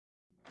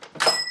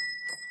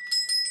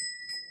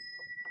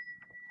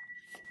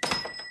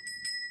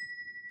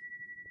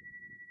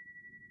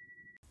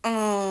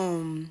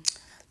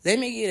Let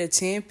me get a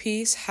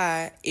 10-piece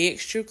hot,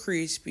 extra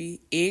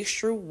crispy,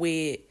 extra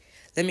wet.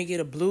 Let me get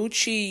a blue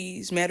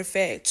cheese. Matter of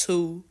fact,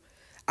 two.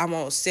 I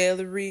want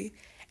celery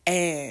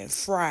and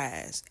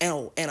fries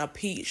and a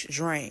peach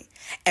drink.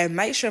 And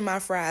make sure my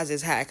fries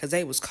is hot because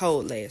they was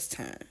cold last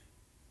time.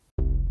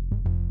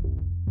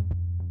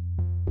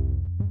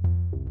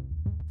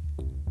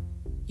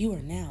 You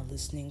are now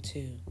listening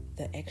to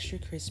the Extra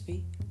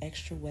Crispy,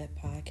 Extra Wet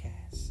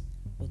podcast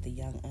with the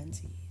Young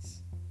Aunties.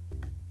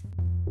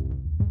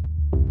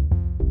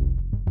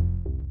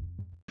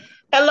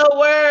 Hello,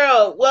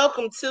 world.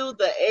 Welcome to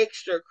the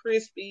Extra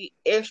Crispy,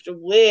 Extra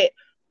Wet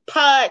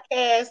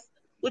podcast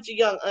with your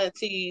young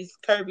aunties,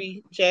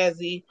 Kirby,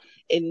 Jazzy,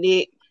 and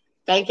Nick.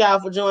 Thank y'all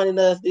for joining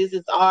us. This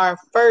is our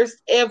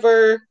first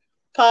ever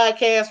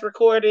podcast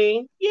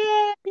recording.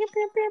 Yeah.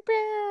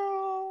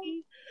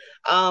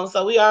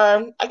 So we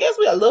are, I guess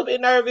we're a little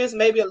bit nervous,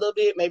 maybe a little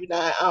bit, maybe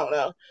not. I don't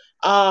know.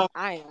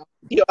 I am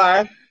You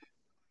are.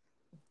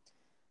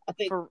 I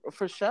think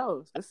for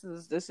shows. This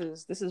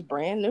is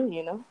brand new,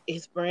 you know.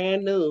 it's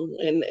brand new,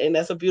 and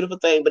that's a beautiful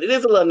thing, but it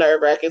is a little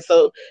nerve-wracking,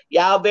 so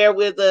y'all bear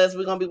with us.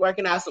 We're going to be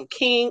working out some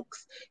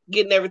kinks,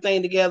 getting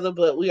everything together,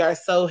 but we are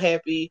so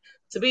happy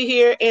to be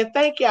here, and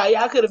thank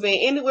y'all could have been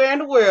anywhere in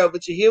the world,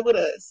 but you're here with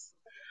us.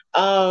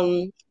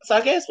 So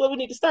I guess what we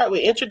need to start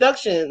with,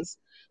 introductions.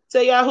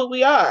 Tell y'all who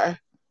we are.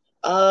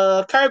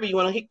 Kirby, you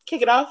want to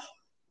kick it off?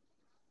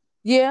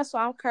 Yeah, so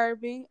I'm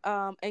Kirby,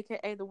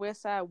 aka the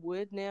Westside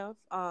Wood Nymph,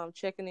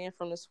 checking in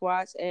from the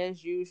Swats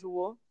as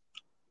usual.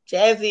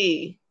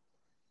 Jazzy.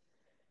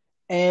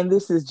 And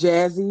this is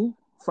Jazzy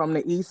from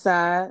the East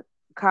Side,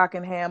 Cock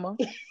and Hammer.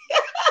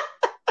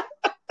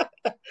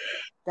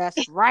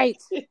 That's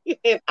right.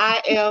 And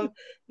I am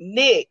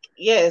Nick.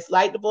 Yes,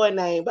 like the boy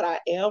name, but I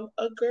am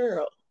a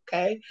girl.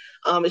 Okay.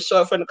 It's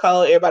short for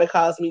Nicole. Everybody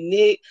calls me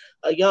Nick,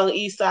 a young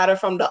East Sider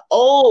from the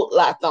old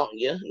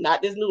Lithonia,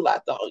 not this new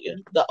Lithonia,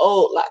 the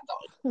old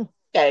Lithonia.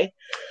 Okay.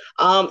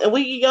 And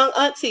we young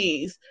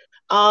aunties.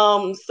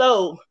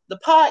 So the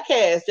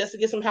podcast, just to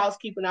get some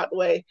housekeeping out the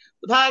way,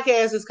 the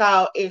podcast is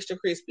called Extra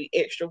Crispy,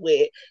 Extra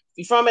Wet. If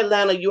you're from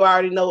Atlanta, you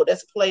already know what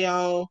that's a play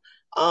on.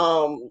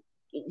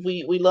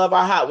 We love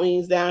our hot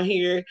wings down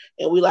here,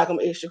 and we like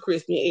them extra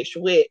crispy and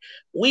extra wet.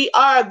 We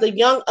are the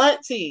young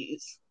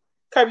aunties.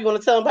 Kirby, you want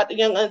to tell them about the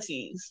young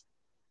aunties?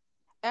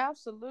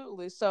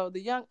 Absolutely. So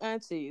the Young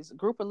Aunties, a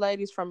group of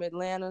ladies from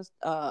Atlanta,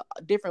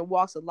 different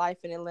walks of life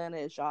in Atlanta,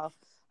 as y'all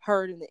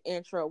heard in the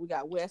intro. We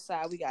got West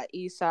Side, we got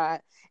East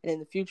Side, and in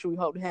the future we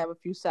hope to have a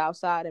few South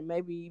Side and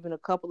maybe even a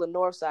couple of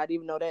North Side,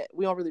 even though that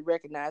we don't really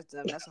recognize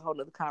them. That's a whole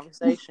nother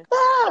conversation.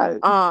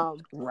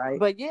 Right.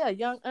 But yeah,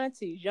 young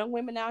aunties, young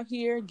women out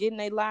here getting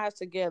their lives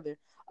together.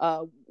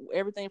 Uh,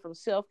 Everything from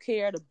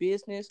self-care to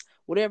business,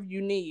 whatever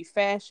you need,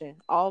 fashion,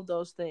 all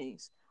those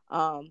things.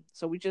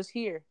 So we just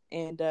here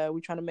and we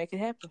trying to make it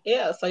happen.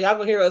 Yeah, so y'all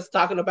gonna hear us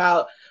talking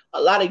about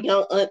a lot of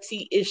young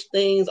auntie-ish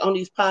things on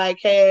these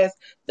podcasts,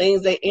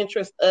 things that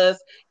interest us.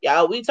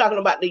 Y'all, we talking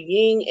about the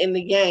yin and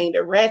the yang,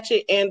 the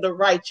ratchet and the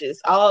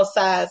righteous, all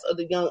sides of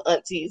the young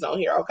aunties on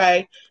here,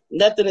 okay?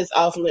 Nothing is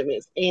off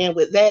limits. And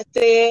with that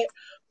said,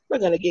 we're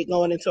gonna get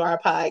going into our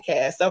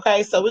podcast,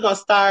 okay? So we're gonna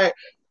start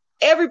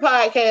every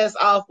podcast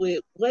off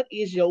with, what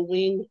is your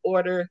wing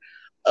order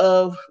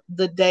of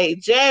the day?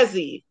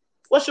 Jazzy,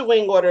 what's your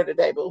wing order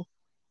today, boo?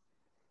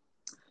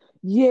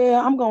 Yeah,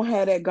 I'm gonna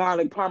have that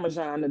garlic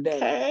parmesan today.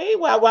 Okay,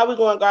 why we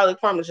going garlic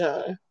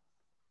parmesan?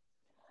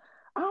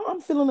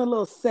 I'm feeling a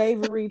little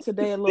savory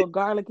today, a little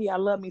garlicky. I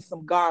love me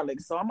some garlic,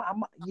 so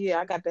yeah,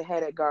 I got to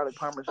have that garlic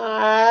parmesan. All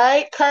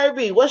right,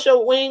 Kirby, what's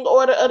your wing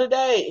order of the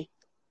day?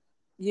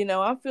 You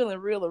know, I'm feeling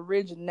real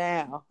original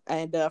now,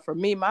 and for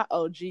me, my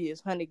OG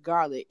is honey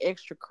garlic,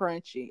 extra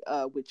crunchy,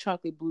 with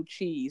chunky blue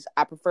cheese.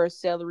 I prefer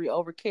celery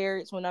over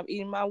carrots when I'm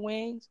eating my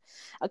wings.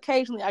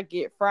 Occasionally, I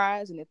get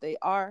fries, and if they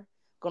are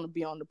going to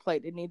be on the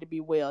plate, they need to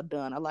be well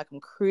done. I like them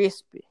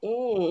crispy.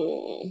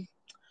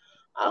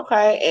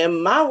 Okay,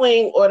 and my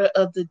wing order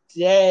of the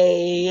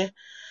day,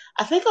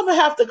 I think I'm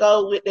gonna have to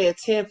go with that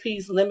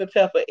 10-piece lemon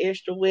pepper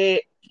extra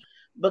wet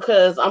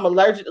because I'm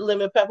allergic to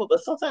lemon pepper,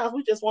 but sometimes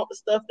we just want the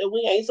stuff that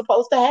we ain't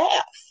supposed to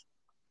have.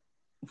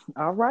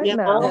 All right You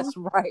now. know? That's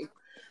right.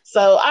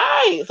 So, all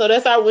right, so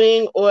that's our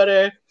wing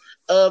order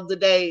of the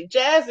day.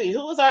 Jazzy,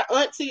 who is our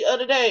auntie of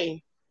the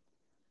day?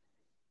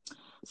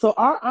 So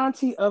our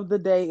auntie of the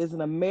day is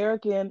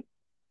African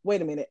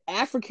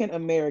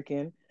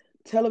American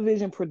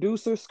television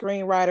producer,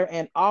 screenwriter,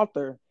 and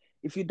author.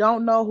 If you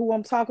don't know who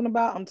I'm talking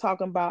about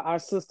our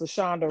sister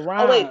Shonda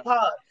Oh, wait, Rhimes.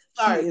 pause.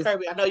 She Sorry, is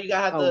Kirby. I know you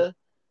gotta have to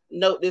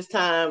note this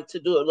time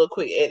to do a little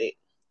quick edit.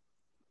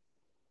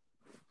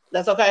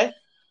 That's okay?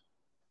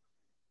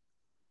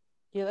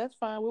 Yeah, that's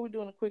fine. We'll be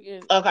doing a quick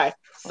edit. Okay.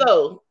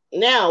 So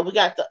now we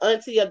got the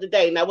auntie of the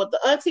day. Now, what the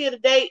auntie of the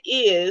day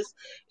is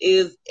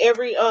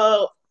every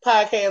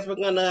podcast we're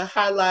gonna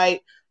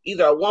highlight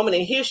either a woman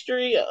in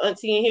history, an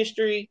auntie in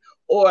history,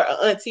 or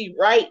an auntie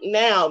right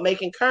now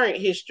making current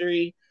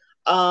history.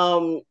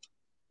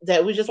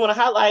 That we just want to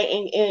highlight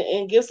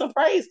and give some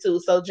praise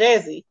to. So,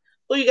 Jazzy,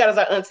 who you got as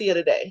our auntie of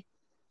the day?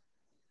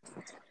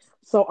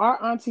 So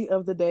our auntie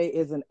of the day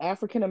is an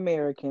African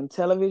American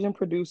television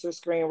producer,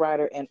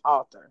 screenwriter, and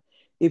author.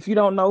 If you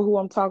don't know who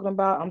I'm talking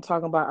about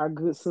our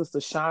good sister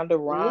Shonda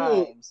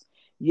Mm, Rhimes.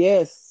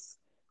 Yes,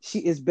 she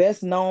is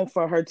best known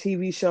for her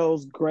TV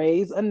shows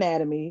Grey's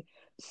Anatomy,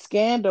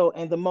 Scandal,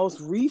 and the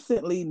most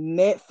recently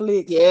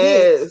Netflix hit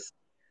yes.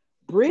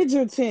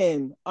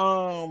 Bridgerton.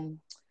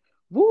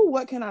 Woo,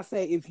 what can I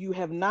say? If you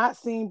have not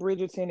seen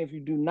Bridgerton, if you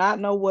do not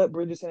know what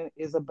Bridgerton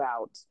is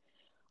about,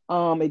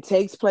 it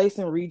takes place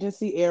in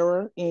Regency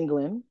era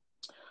England,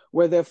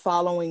 where they're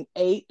following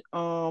eight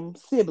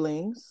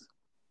siblings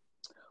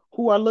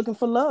who are looking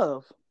for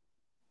love,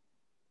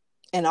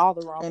 In all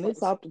the wrong and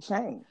it's places. off the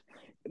chain.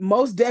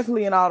 Most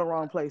definitely in all the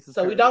wrong places,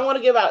 So we don't Kirby. want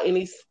to give out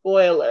any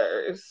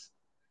spoilers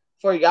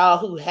for y'all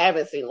who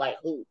haven't seen, like,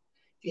 who,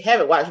 if you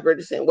haven't watched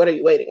Bridgerton, what are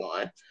you waiting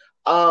on?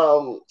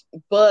 Um,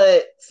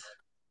 but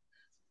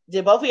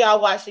did both of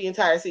y'all watch the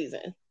entire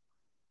season?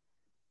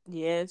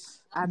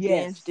 Yes, I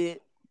binged Yes,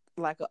 it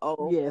like a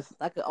old yes,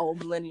 like an old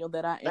millennial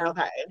that I am.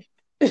 Okay.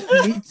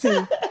 me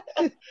too.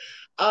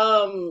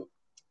 um,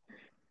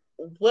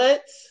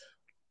 what?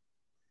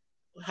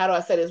 How do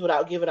I say this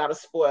without giving out a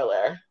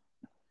spoiler?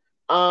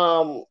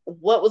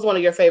 What was one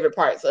of your favorite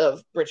parts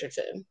of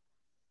Bridgerton?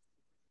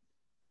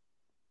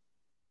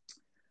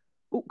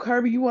 Ooh,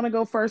 Kirby, you want to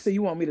go first, or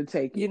you want me to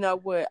take You it? know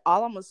what?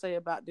 All I'm gonna say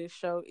about this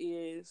show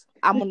is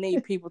I'm gonna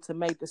need people to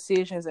make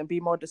decisions and be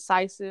more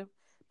decisive.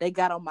 They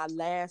got on my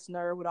last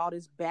nerve with all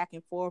this back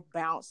and forth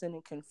bouncing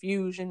and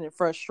confusion and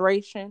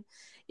frustration.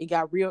 It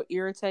got real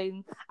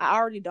irritating. I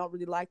already don't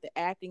really like the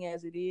acting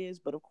as it is,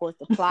 but of course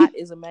the plot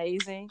is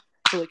amazing,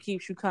 so it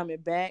keeps you coming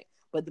back.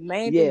 But the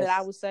main thing that I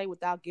Yes, would say,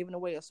 without giving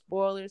away a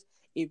spoilers,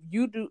 if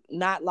you do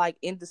not like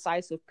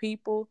indecisive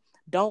people,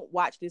 don't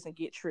watch this and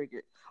get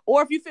triggered.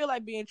 Or if you feel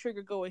like being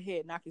triggered, go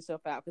ahead, knock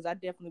yourself out. Because I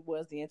definitely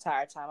was the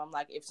entire time. I'm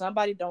like, if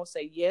somebody don't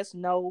say yes,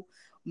 no,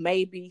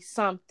 maybe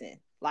something,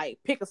 like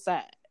pick a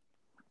side.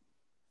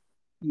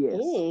 yes.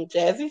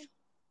 Jazzy?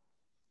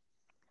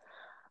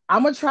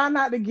 I'm gonna try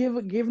not to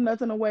give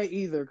nothing away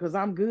either, because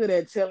I'm good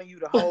at telling you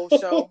the whole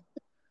show.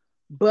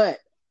 But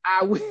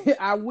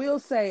I will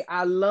say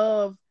I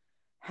love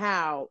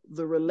how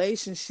the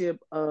relationship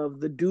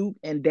of the Duke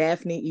and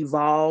Daphne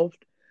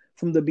evolved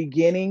from the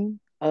beginning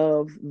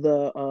of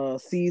the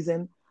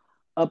season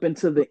up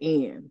until the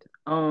end.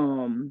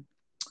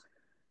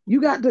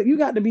 You got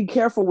to be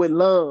careful with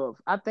love.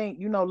 I think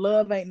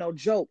love ain't no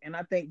joke, and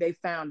I think they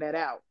found that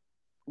out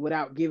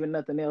without giving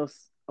nothing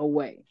else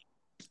away.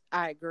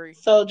 I agree.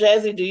 So,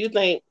 Jazzy, do you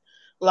think,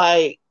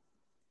 like,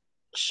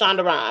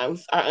 Shonda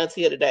Rhimes, our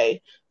auntie of the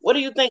day, what do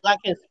you think, like,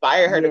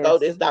 inspired her to go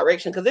this Yes,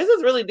 direction? Because this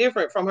is really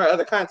different from her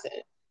other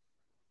content.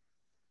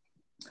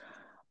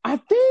 I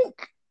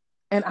think,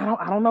 and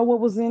I don't know what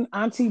was in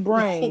Auntie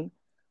Brain,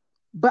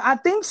 but I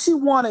think she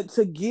wanted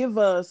to give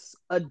us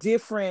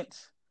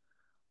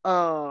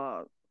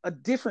uh a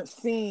different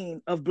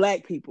scene of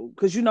black people,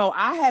 because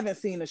I haven't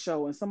seen a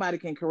show, and somebody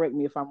can correct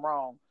me if I'm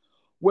wrong,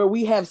 where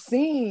we have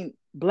seen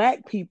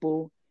black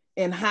people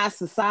in high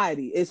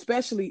society,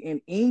 especially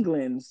in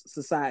England's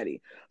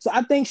society. So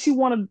I think she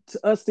wanted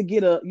us to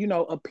get a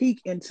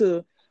peek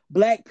into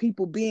black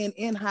people being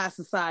in high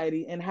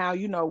society, and how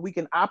we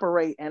can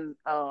operate and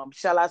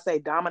shall I say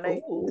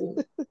dominate. Ooh,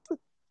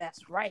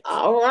 That's right.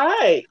 all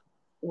right.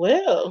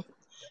 Well,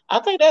 I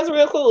think that's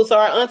real cool. So,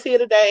 our auntie of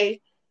the day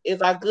is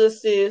our good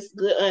sis,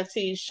 good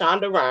auntie,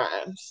 Shonda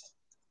Rhimes.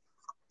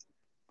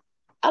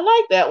 I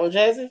like that one,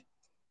 Jazzy.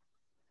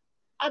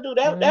 I do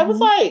that. That was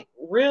Hmm. like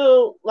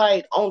real,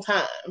 like on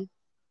time.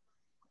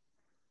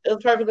 It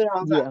was perfectly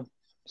on time. Yeah,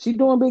 she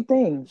doing big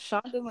things.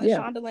 Yeah.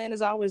 Shondaland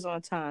is always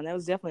on time. That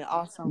was definitely an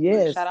awesome week.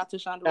 Yes. Shout out to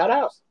Shonda Shout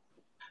out. Rhimes.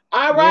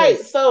 All right.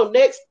 Yes. So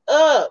next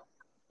up,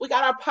 we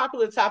got our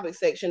popular topic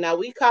section. Now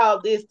we call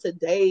this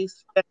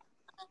today's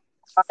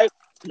right.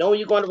 Know when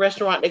you go in the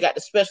restaurant, they got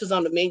the specials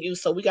on the menu.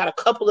 So we got a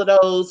couple of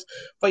those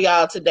for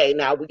y'all today.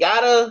 Now we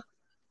gotta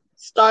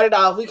start it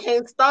off. We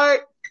can't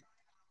start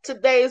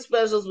today's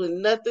specials with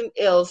nothing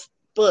else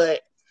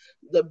but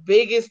the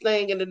biggest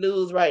thing in the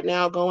news right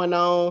now going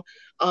on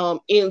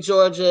in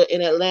Georgia,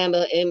 in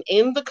Atlanta, and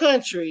in the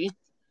country,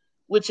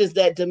 which is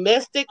that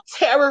domestic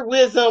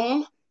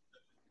terrorism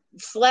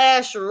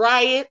slash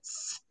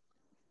riots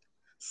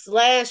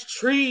slash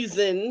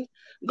treason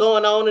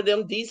going on in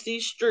them DC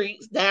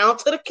streets down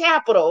to the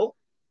Capitol.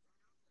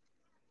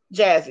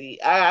 Jazzy,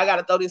 I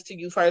gotta throw this to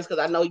you first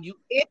because I know you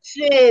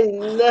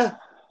itching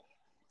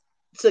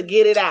to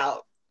get it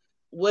out.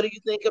 What do you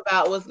think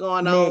about what's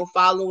going on Nick,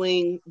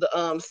 following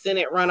the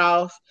Senate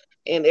runoff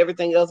and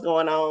everything else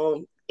going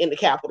on in the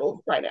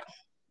Capitol right now?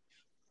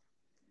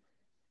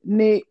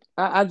 Nick,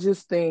 I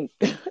just think,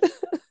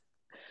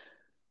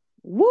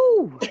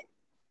 woo.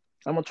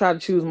 I'm gonna try to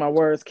choose my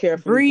words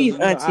carefully, because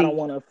Breathe, I don't Auntie.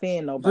 want to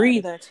offend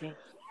Breathe, nobody. Auntie.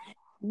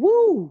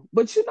 Woo!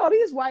 But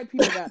these white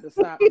people got to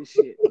stop this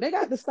shit. They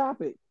got to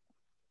stop it.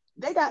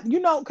 They got,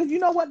 because you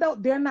know what though?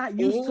 They're not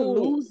used to Mm,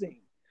 losing.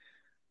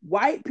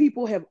 White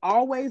people have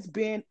always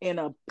been in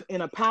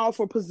a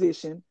powerful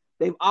position.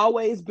 They've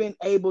always been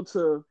able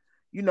to,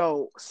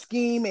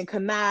 scheme and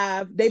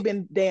connive. They've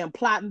been damn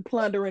plotting,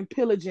 plundering,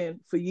 pillaging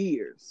for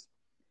years.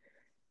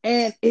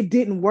 And it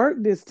didn't work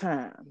this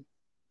time.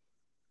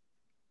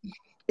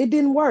 It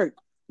didn't work.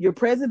 Your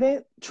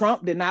president,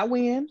 Trump, did not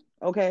win.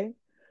 Okay.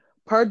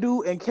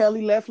 Perdue and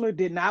Kelly Loeffler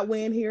did not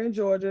win here in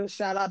Georgia.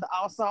 Shout out to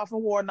Ossoff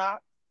and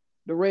Warnock,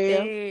 the Rev.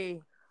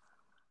 Hey.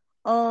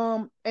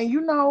 And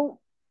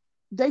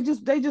they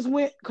just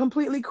went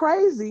completely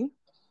crazy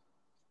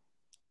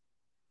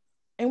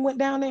and went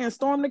down there and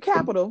stormed the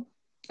Capitol.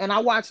 And I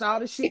watched all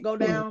the shit go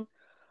down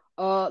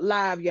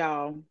live,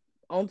 y'all,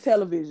 on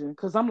television.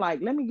 Cause I'm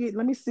like, let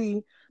me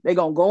see. They're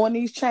gonna go in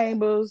these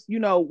chambers,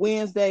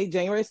 Wednesday,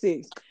 January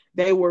 6th.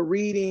 They were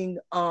reading,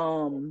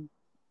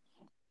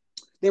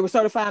 they were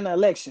certifying the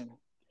election.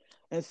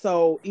 And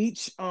so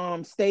each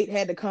state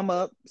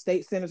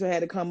senator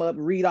had to come up,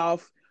 read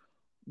off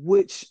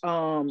which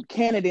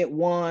candidate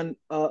won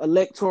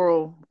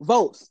electoral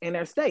votes in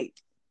their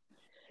state.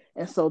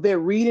 And so they're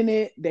reading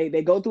it.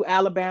 They go through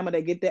Alabama,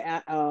 they get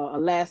to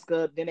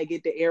Alaska, then they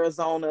get to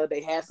Arizona.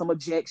 They had some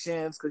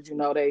objections because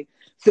they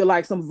feel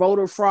like some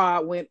voter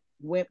fraud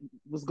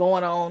was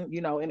going on,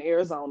 in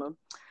Arizona.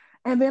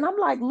 And then I'm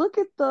like, look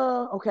at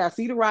I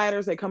see the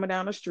rioters, they coming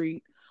down the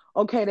street.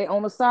 Okay, they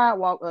on the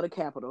sidewalk of the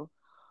Capitol.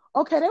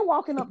 Okay, they're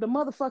walking up the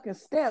motherfucking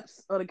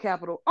steps of the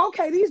Capitol.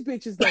 Okay, these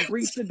bitches done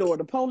breached the door.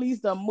 The police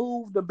done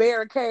moved the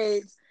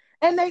barricades,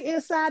 and they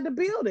inside the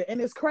building. And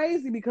it's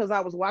crazy because I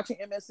was watching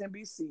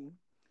MSNBC,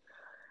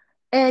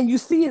 and you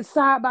see it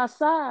side by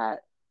side.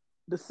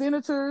 The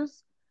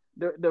senators,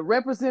 the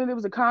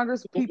representatives, the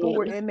Congress people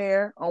were in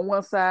there on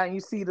one side, and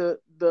you see the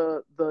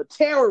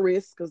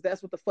terrorists, because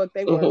that's what the fuck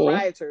they were, the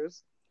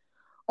rioters.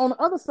 On the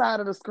other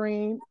side of the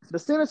screen, the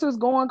senators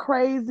going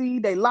crazy.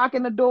 They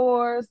locking the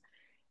doors.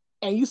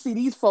 And you see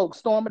these folks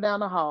storming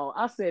down the hall.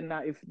 I said,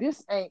 now, if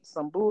this ain't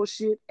some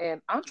bullshit,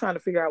 and I'm trying to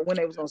figure out when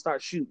they was going to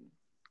start shooting.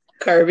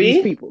 Kirby?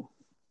 These people.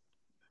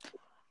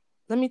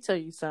 Let me tell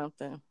you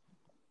something.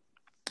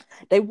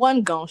 They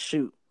wasn't going to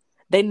shoot.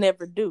 They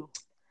never do.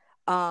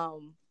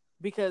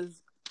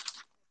 Because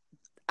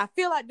I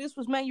feel like this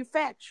was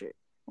manufactured.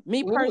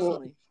 Me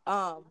personally.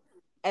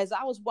 As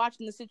I was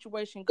watching the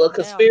situation go down.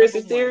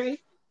 Conspiracy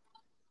theory?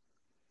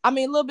 A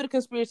little bit of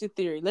conspiracy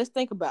theory. Let's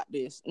think about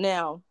this.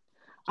 Now,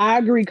 I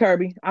agree,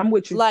 Kirby. I'm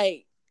with you.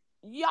 Like,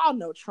 y'all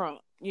know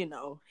Trump,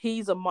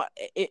 he's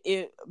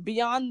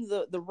beyond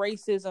the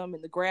racism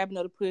and the grabbing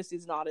of the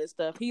pussies and all that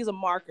stuff. He's a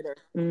marketer,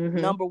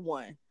 number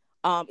one.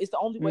 It's the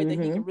only way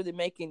that he can really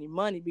make any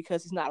money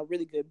because he's not a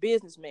really good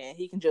businessman.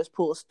 He can just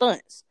pull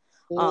stunts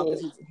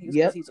because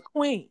he's a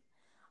queen.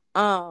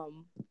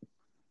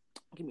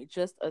 Give me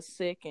just a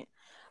second.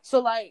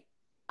 So, I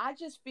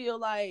just feel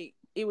like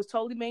it was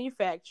totally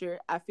manufactured.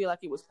 I feel like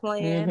it was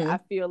planned. I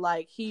feel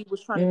like he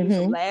was trying to do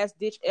some last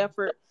ditch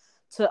effort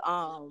to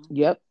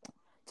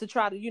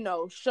try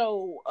to,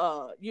 show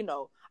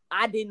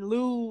I didn't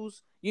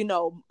lose,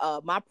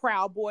 my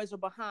Proud Boys are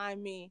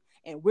behind me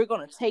and we're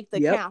gonna take the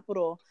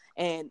Capitol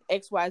and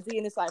XYZ.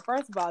 And it's like,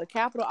 first of all, the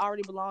Capitol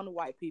already belonged to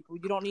white people.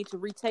 You don't need to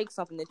retake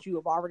something that you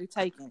have already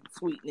taken,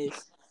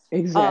 sweetness.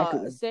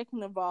 Exactly.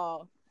 Second of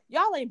all,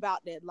 y'all ain't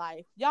about that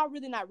life. Y'all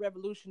really not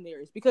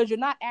revolutionaries because you're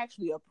not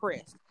actually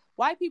oppressed.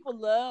 White people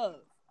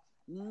love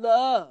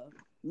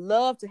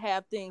to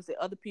have things that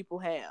other people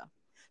have.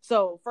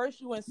 So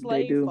first you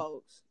enslave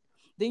folks,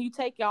 then you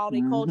take all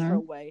their culture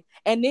away,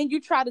 and then you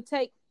try to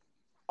take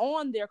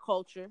on their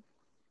culture,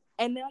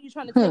 and now you're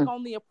trying to take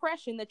on the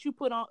oppression that you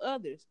put on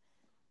others.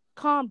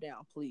 Calm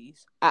down,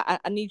 please. I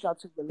need y'all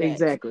to relax.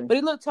 Exactly. But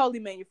it looked totally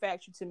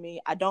manufactured to me.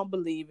 I don't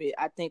believe it.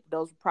 I think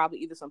those were probably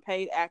either some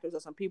paid actors or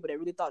some people that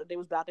really thought that they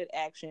was about that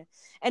action.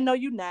 And no,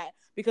 you're not.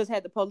 Because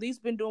had the police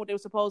been doing what they were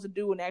supposed to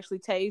do and actually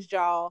tased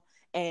y'all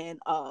and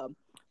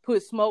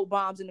put smoke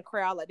bombs in the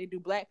crowd like they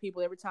do black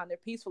people every time they're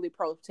peacefully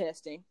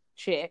protesting,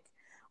 check.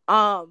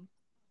 Them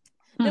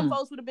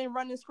folks would have been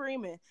running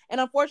screaming.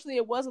 And unfortunately,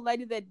 it was a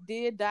lady that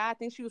did die. I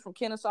think she was from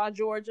Kennesaw,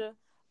 Georgia.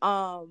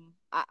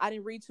 I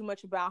didn't read too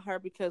much about her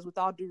because with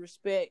all due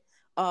respect,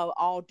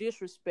 all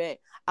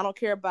disrespect, I don't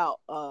care about,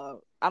 I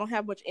don't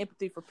have much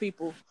empathy for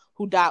people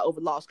who die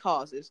over lost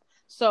causes.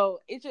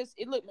 So it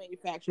looked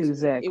manufactured.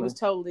 Exactly. It was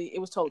totally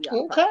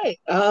okay.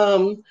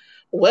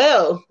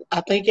 Well,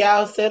 I think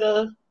y'all said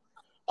a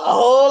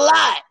whole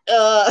lot.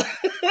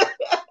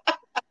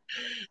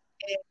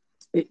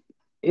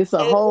 It's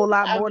a whole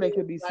lot more that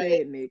could be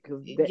said, Nick.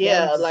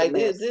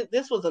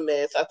 This was a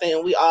mess. I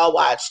think we all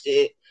watched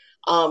it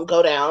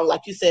go down,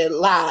 like you said,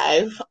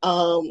 live,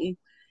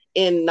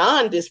 in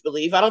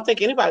non-disbelief. I don't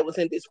think anybody was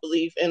in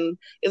disbelief, and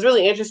it's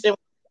really interesting to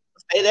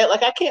say that.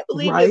 Like, I can't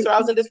believe this, or I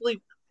was in disbelief.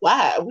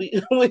 Why? We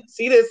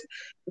see this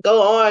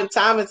go on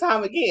time and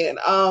time again.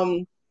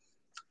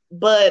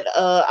 But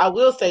I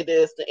will say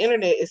this: the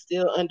internet is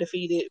still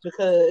undefeated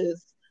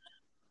because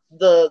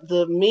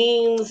the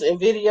memes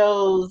and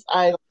videos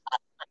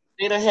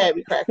they done had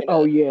me cracking up.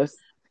 Oh yes.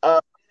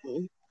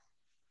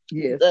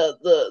 Yes.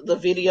 The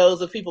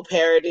videos of people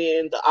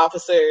parodying the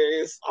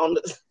officers on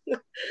the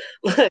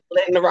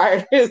letting the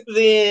rioters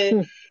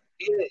in.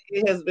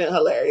 It has been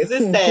hilarious.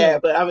 It's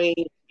sad, but I mean,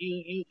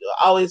 You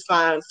always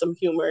find some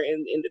humor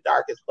in the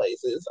darkest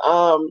places.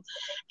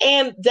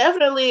 And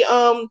definitely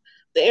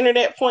the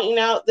internet pointing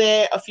out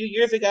that a few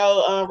years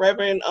ago,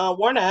 Reverend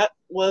Warnock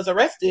was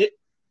arrested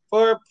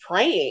for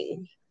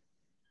praying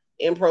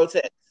in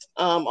protest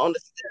on the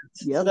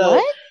steps. Yep. So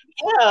What?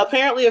 yeah,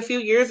 apparently a few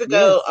years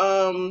ago,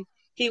 Yes.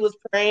 he was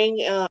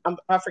praying.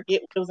 I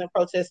forget what it was in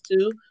protest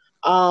to.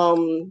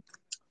 Um,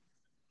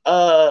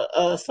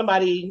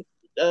 Somebody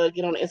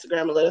get on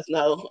Instagram and let us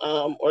know,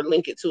 or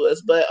link it to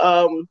us. But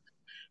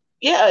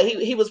yeah,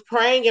 he was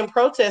praying in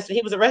protest and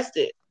he was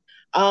arrested.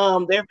 There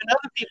have been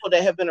other people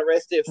that have been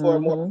arrested for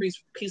more Mm-hmm.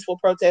 peaceful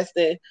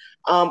protesting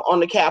on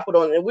the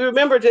Capitol. And we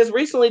remember just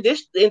recently,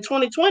 this in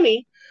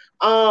 2020,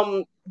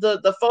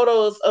 the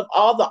photos of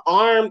all the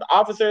armed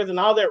officers and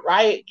all that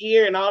riot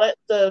gear and all that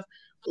stuff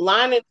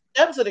lining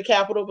up to the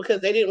Capitol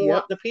because they didn't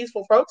want Yep. the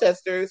peaceful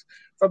protesters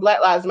for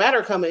Black Lives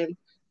Matter coming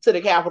to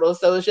the Capitol.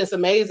 So it's just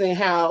amazing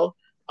how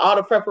all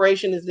the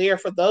preparation is there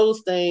for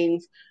those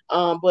things.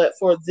 But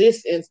for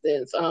this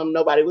instance,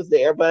 nobody was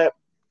there. But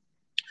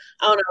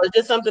I don't know. It's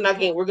just something I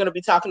think we're going to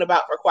be talking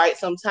about for quite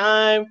some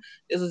time.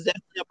 This is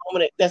definitely a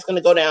moment that's going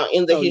to go down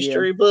in the Oh yeah.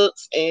 history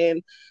books,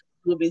 and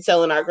we'll be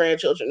telling our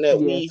grandchildren that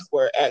we Yes.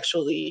 were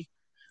actually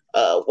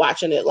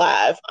watching it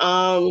live.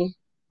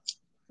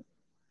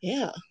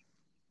 Yeah,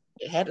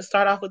 it had to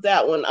start off with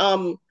that one.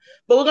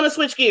 But we're going to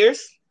switch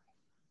gears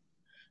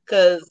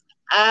because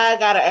I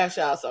got to ask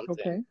y'all something.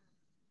 Okay.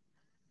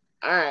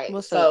 All right.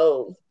 What's up?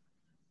 So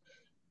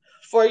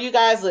for you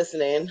guys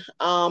listening,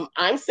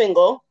 I'm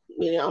single,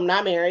 meaning I'm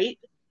not married.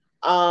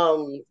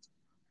 Um,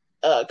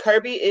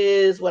 Kirby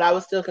is what I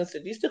would still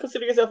consider. Do you still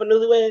consider yourself a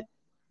newlywed?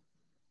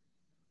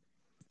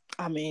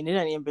 I mean, it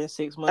ain't even been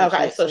 6 months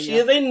Okay, yet, so so she yeah.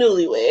 is a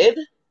newlywed.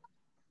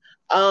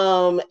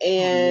 Oh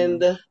yeah.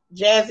 And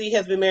Jazzy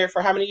has been married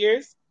for how many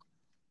years?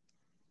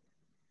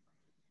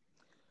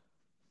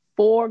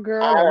 4,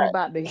 girl, All and we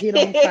about to hit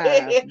on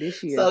 5 right.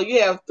 this So year.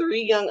 you have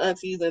 3 young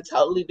aunties in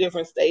totally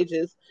different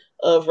stages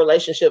of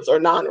relationships or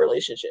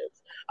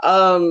non-relationships.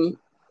 Um,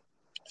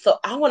 so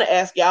I want to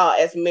ask y'all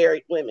as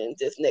married women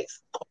this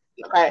next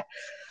question. Okay.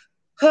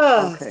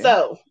 Okay.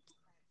 So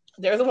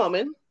there's a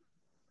woman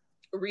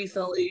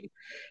recently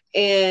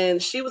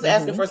and she was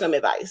asking Mm-hmm. for some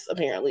advice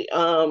apparently.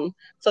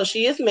 So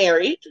she is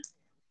married.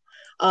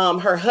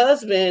 Her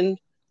husband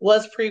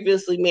was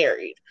previously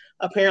married.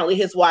 Apparently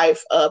his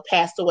wife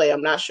passed away.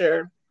 I'm not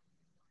sure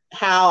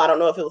how. I don't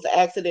know if it was an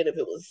accident, if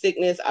it was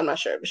sickness. I'm not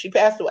sure, but she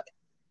passed away.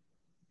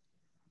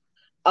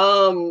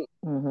 Um,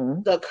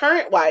 Mm-hmm. the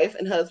current wife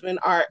and husband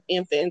are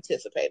infant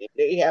anticipating.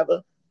 They have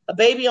a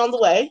baby on the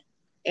way,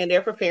 and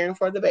they're preparing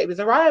for the baby's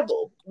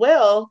arrival.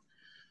 Well,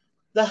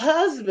 the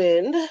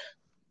husband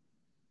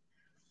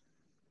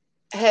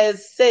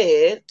has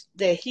said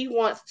that he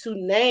wants to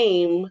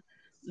name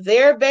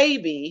their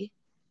baby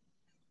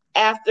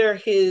after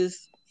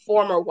his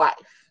former wife.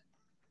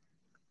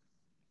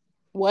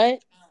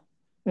 What?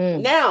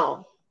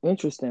 Now,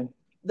 Interesting.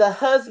 the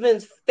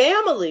husband's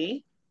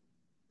family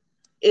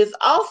is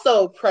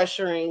also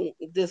pressuring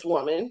this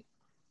woman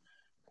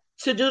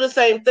to do the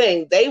same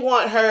thing. They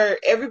want her,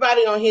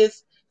 everybody on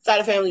his side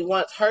of the family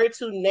wants her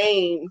to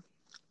name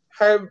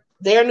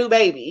their new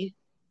baby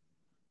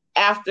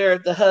after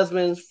the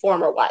husband's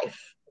former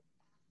wife.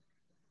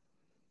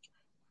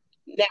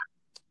 Now,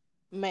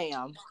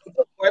 Ma'am.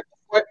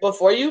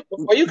 before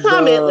you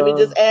comment, let me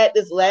just The add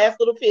this last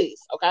little piece,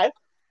 okay?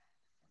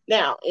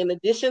 Now, in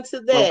addition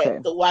to that, Okay.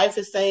 the wife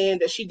is saying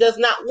that she does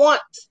not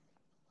want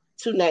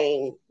to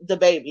name the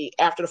baby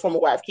after the former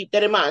wife. Keep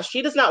that in mind.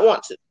 She does not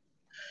want to.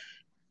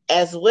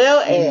 As well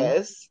Mm-hmm.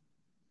 as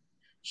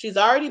she's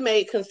already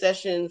made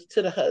concessions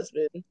to the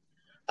husband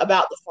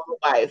about the former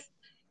wife,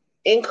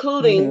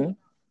 including Mm-hmm.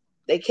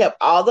 they kept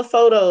all the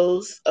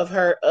photos of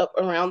her up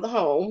around the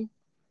home,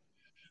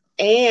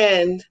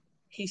 and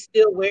he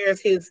still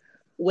wears his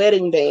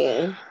wedding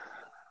band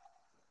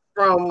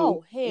from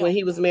Oh when hell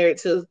he was no. married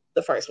to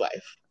the first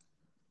wife.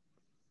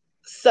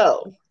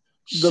 So,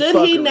 The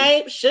fuckery.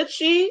 should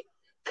she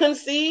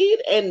concede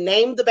and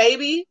name the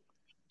baby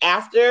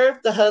after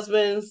the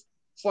husband's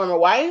former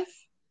wife?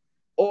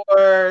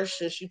 Or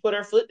should she put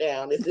her foot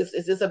down? Is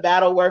this a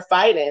battle worth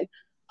fighting?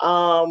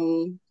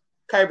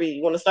 Kirby,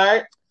 you want to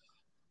start?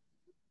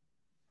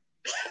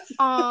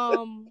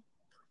 Um.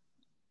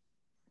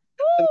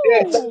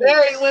 The Ooh.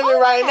 married women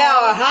right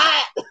now are Okay.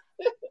 hot.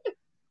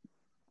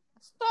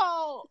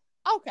 So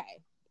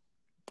okay.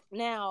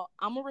 Now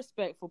I'm a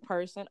respectful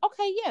person.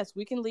 Okay, yes,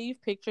 we can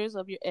leave pictures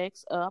of your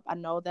ex up. I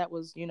know that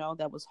was,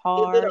 that was Is it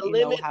hard. a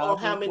limit on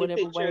However, how many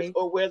whatever pictures way.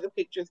 or where the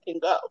pictures can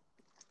go?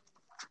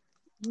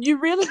 You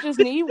really just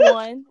need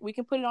one. We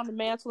can put it on the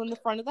mantle in the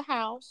front of the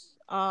house.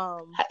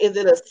 Is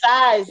it a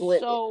size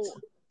limit? So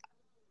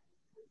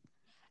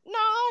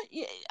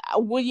no,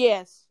 well,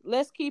 yes.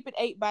 Let's keep it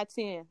 8 by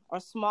 10 or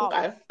smaller.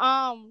 Okay.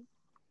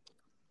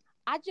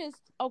 I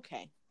just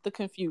okay. The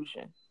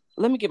confusion.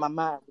 Let me get my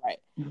mind right.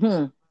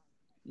 Hmm.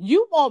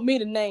 You want me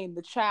to name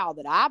the child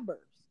that I birthed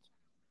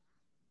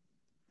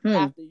Hmm.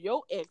 after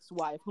your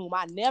ex-wife, whom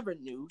I never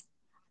knew,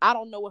 I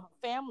don't know what her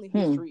family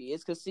history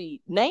is, because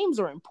see, names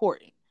are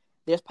important.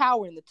 There's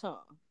power in the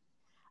tongue.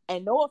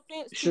 And no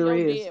offense to Sure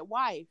your is. dead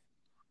wife,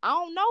 I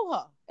don't know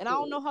her, and I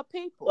don't know her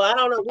people. Well, I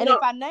don't know. And if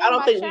I I name don't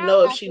my think we child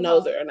know if she after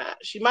knows her, her or not.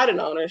 She might have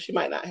known her. She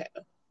might not have.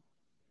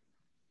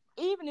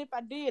 even if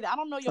I did, I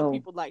don't know your Oh.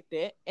 people like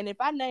that. And if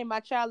I name my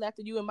child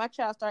after you and my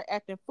child start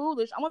acting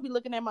foolish, I'm gonna be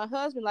looking at my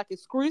husband like,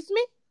 excuse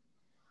me.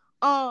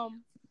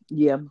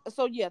 Yeah.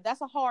 So yeah,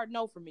 that's a hard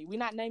no for me. We're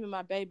not naming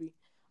my baby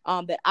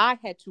that I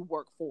had to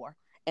work for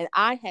and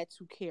I had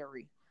to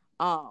carry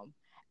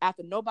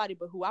after nobody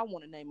but who I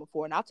want to name him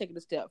for. And I'll take it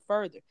a step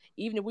further.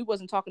 Even if we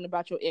wasn't talking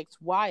about your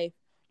ex-wife,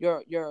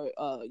 your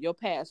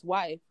past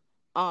wife,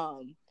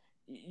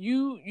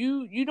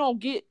 you don't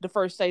get the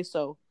first say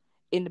so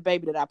in the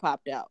baby that I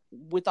popped out,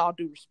 with all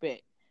due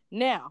respect.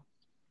 Now,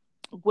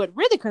 what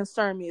really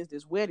concerned me is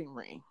this wedding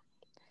ring.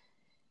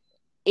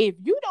 If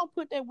you don't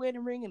put that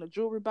wedding ring in a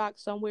jewelry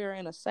box somewhere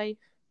in a safe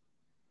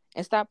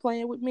and stop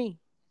playing with me,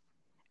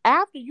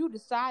 after you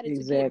decided to get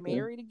Exactly.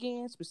 married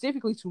again,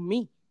 specifically to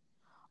me,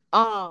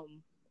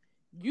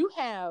 you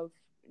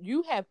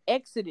have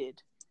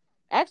exited,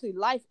 actually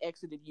life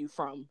exited you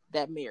from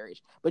that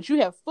marriage, but you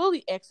have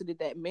fully exited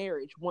that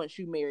marriage once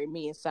you marry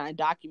me and sign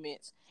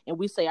documents and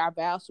we say our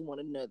vows to one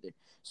another.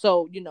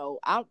 So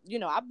I'll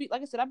be,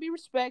 like I said, I'll be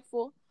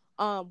respectful.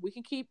 We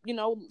can keep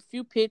a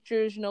few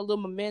pictures, little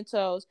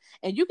mementos,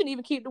 and you can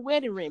even keep the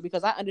wedding ring,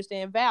 because I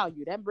understand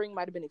value. That ring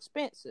might have been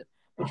expensive,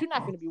 but you're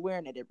not going to be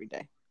wearing it every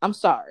day. I'm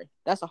sorry,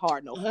 that's a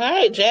hard no All for me.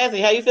 right,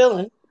 Jazzy, how you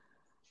feeling?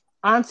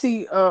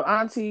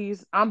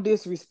 Aunties, I'm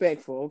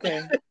disrespectful,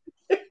 okay?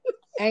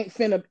 Ain't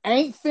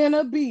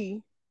finna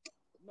be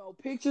no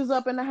pictures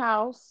up in the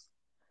house.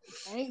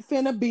 Ain't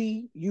finna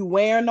be you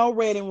wearing no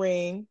wedding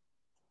ring.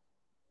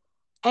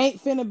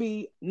 Ain't finna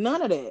be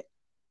none of that.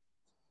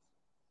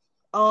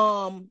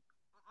 I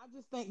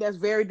just think that's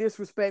very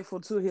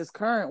disrespectful to his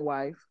current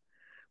wife.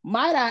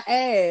 Might I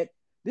add,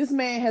 this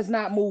man has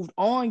not moved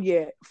on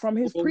yet from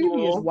his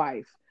previous Mm-hmm.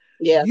 wife.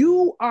 Yeah.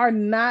 You are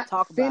not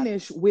Talk about it.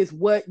 finished with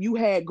what you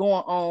had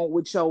going on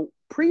with your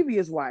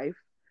previous wife.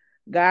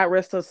 God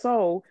rest her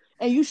soul.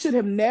 And you should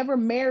have never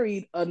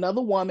married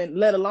another woman,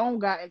 let alone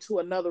got into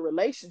another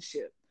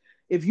relationship.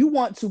 If you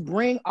want to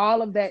bring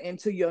all of that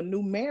into your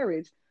new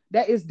marriage,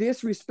 that is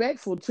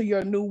disrespectful to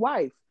your new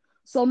wife.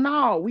 So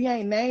no, we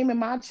ain't naming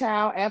my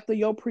child after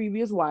your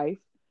previous wife.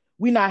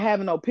 We not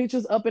having no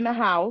pictures up in the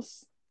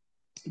house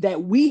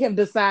that we have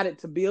decided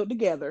to build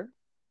together.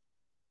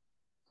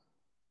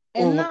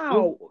 And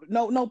Mm-hmm.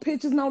 no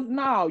pictures,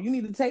 no. You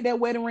need to take that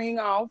wedding ring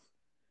off,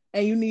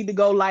 and you need to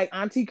go, like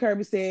Auntie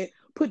Kirby said,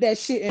 put that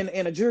shit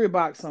in a jewelry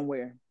box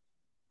somewhere.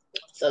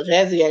 So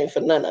Jazzy ain't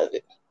for none of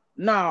it.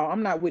 No,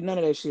 I'm not with none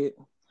of that shit.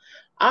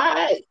 All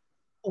right.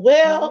 Not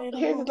Well, at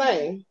here's the all.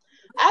 thing.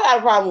 I got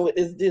a problem with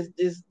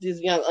this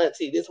young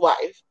auntie, this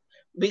wife,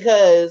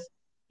 because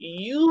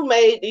you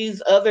made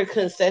these other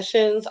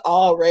concessions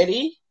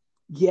already,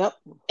 Yep,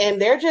 and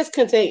they're just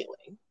continuing.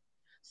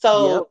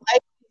 So, yep.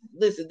 like,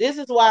 listen, this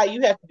is why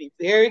you have to be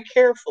very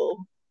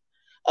careful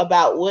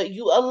about what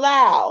you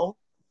allow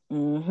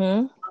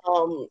Mm-hmm.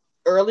 um,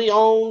 early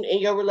on in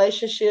your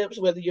relationships,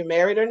 whether you're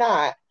married or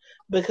not,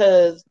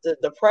 because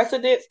the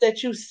precedents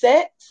that you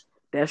set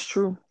That's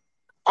true.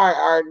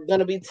 are going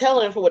to be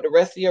telling for what the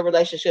rest of your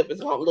relationship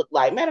is going to look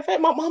like. Matter of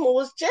fact, my mama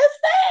was just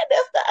saying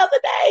this the other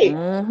day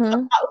Mm-hmm.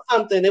 about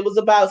something. It was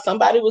about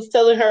somebody was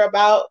telling her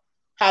about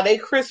how they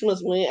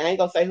Christmas went. I ain't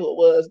gonna say who it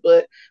was,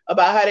 but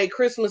about how they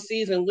Christmas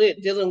season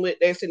went dealing with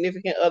their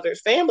significant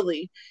other's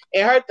family.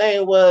 And her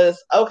thing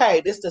was,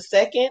 okay, this the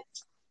second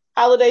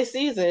holiday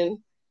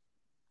season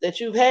that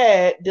you've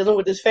had dealing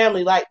with this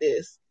family like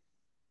this.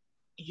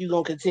 You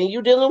gonna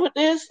continue dealing with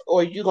this,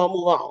 or you gonna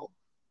move on?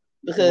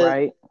 Because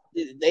Right.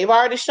 they've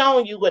already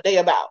shown you what they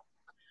about.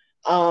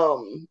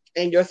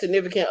 And your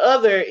significant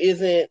other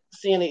isn't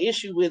seeing an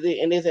issue with it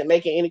and isn't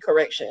making any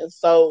corrections.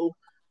 So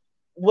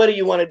what do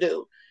you want to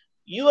do?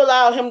 You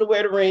allow him to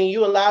wear the ring,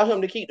 you allow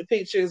him to keep the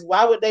pictures.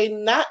 Why would they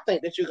not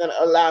think that you're going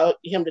to allow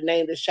him to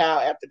name this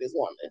child after this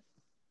woman?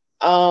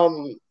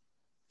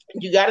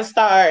 You got to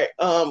start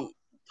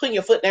putting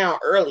your foot down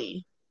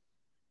early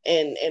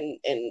and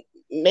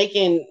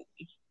making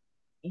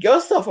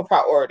yourself a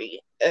priority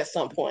at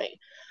some point.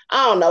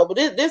 I don't know, but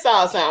this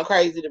all sounds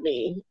crazy to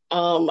me.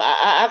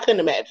 I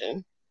couldn't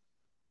imagine.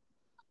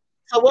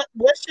 So what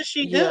should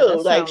she Yeah, that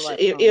do? Like sounds like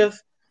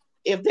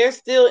if they're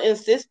still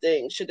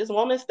insisting, should this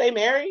woman stay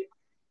married?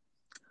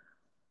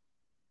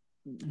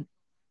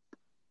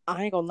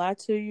 I ain't gonna lie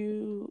to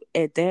you.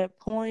 At that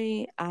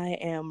point, I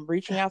am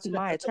reaching out to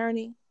my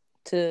attorney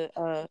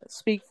to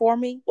speak for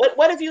me.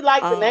 What if you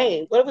like the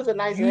name? Um, What if it's a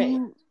nice name?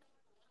 you,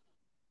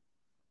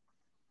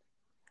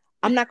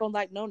 I'm not gonna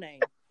like no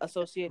name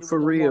associated For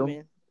with a real.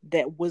 woman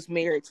that was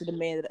married to the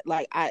man that,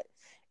 like, I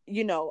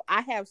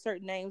have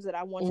certain names that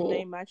I want to Mm-hmm.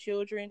 name my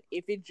children.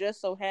 If it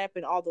just so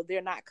happened, although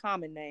they're not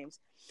common names,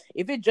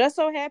 if it just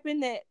so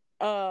happened that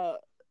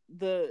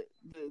the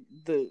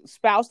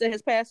spouse that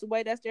has passed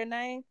away, that's their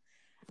name,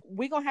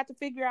 we're gonna have to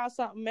figure out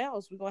something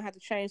else. We're gonna have to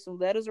change some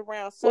letters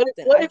around, What if,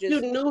 something. what if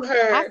you knew I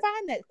her?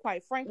 find that,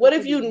 quite frankly, What if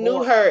to be you knew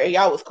boring. her and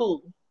y'all was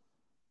cool?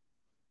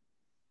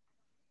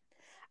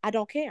 I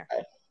don't care.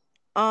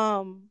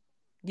 Right.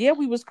 Yeah,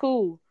 we was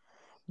cool,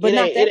 but It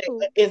not ain't. that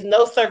cool. It's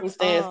no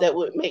circumstance that Um,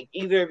 would make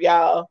either of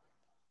y'all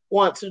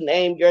want to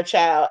name your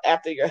child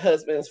after your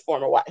husband's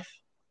former wife.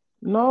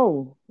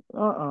 No.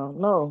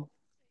 No.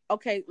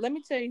 okay, let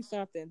me tell you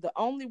something. The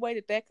only way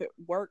that that could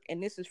work,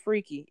 and this is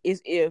freaky,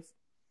 is if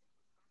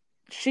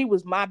she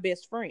was my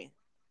best friend.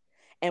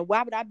 And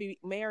why would I be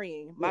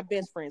marrying my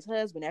best friend's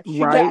husband after she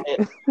Right. died?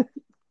 It,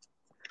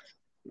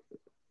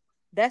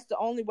 That's the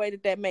only way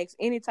that that makes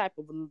any type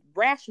of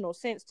rational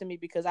sense to me,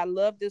 because I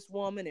love this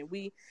woman and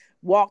we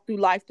walk through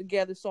life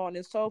together, so on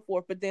and so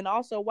forth. But then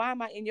also, why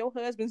am I in your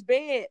husband's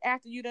bed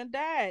after you done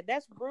died?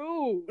 That's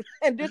rude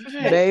and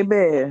disrespectful.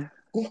 Baby.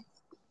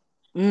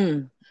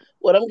 Mm.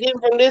 what I'm getting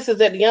from this is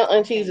that the young I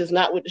aunties can't. is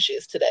not with the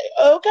shits today.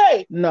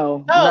 Okay,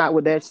 No, so not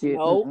with that shit.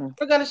 Nope. Mm-mm.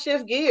 we're gonna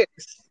shift gears.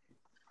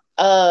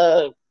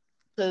 Because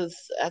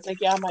I think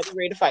y'all might be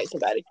ready to fight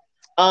somebody.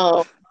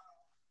 Um,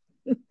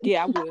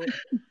 Yeah, I would.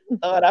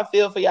 but I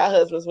feel for y'all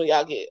husbands when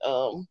y'all get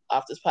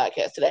off this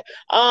podcast today.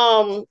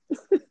 Um,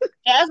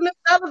 Jasmine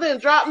Sullivan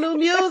dropped new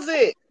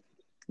music.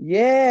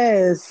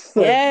 Yes.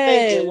 What are we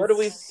thinking? What are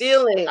we Yes.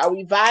 feeling? Are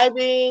we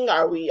vibing?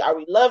 Are we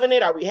loving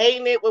it? Are we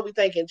hating it? What are we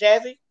thinking,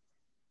 Jazzy?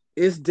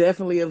 It's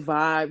definitely a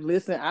vibe.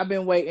 Listen, I've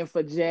been waiting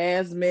for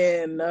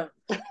Jasmine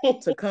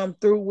to come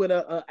through with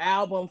a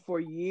album for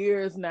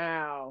years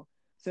now.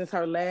 Since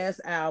her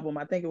last album,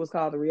 I think it was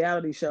called The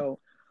Reality Show.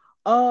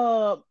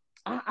 Uh,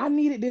 I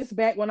needed this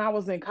back when I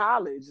was in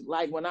college,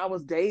 like when I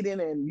was dating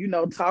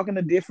and talking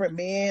to different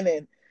men.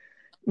 And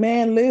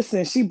man,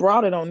 listen, she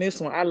brought it on this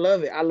one. I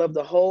love it. I love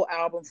the whole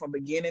album from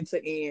beginning to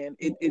end.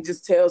 It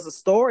just tells a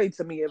story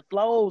to me. It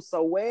flows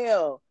so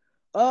well.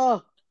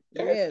 Oh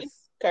Kirby,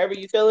 yes, Kirby,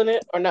 you feeling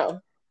it or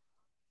no?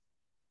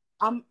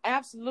 I'm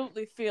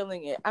absolutely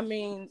feeling it. I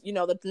mean,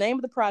 the name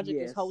of the project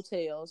is yes.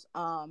 Hotels.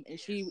 And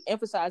she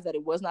emphasized that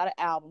it was not an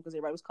album because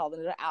everybody was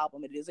calling it an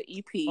album. It is an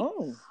EP.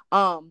 Oh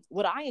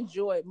What I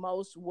enjoyed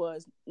most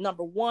was,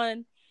 number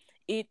one,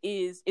 it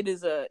is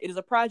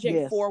a project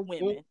yes. for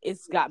women.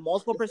 It's got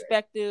multiple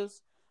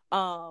perspectives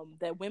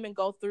that women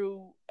go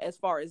through as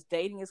far as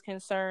dating is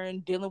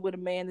concerned, dealing with a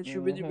man that you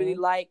really, really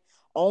Mm-hmm. like,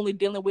 only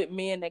dealing with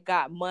men that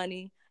got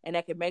money and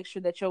that can make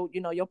sure that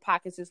your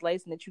pockets is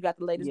laced and that you got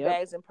the latest Yep.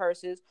 bags and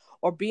purses,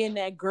 or being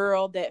that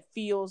girl that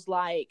feels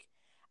like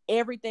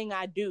everything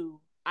I do,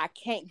 I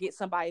can't get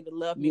somebody to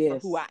love me for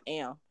who Yes. I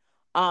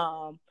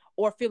am.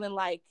 Or feeling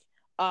like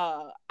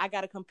I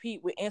got to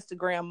compete with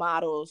Instagram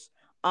models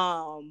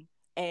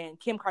and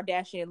Kim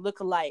Kardashian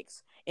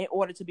lookalikes in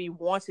order to be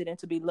wanted and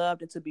to be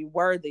loved and to be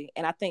worthy.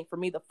 And I think for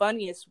me, the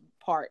funniest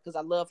part, because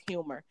I love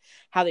humor,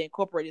 how they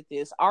incorporated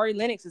this. Ari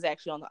Lennox is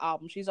actually on the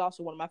album. She's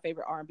also one of my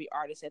favorite R&B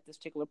artists at this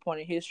particular point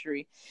in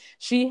history.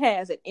 She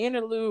has an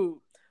interlude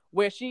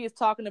where she is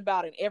talking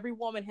about, and every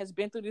woman has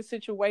been through this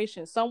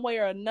situation some way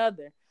or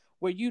another,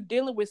 where you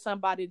dealing with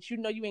somebody that you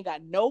ain't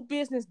got no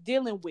business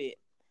dealing with,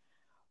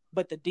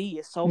 but the D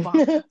is so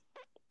bomb.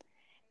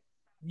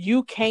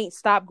 You can't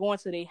stop going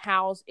to their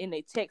house, in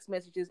their text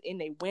messages, in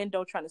their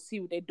window, trying to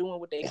see what they're doing,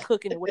 what they're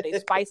cooking, and what their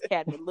spice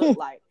cabinet look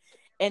like.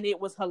 And it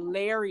was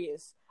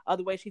hilarious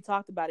the way she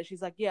talked about it.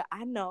 She's like, yeah,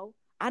 I know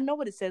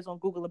what it says on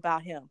Google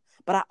about him,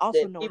 but I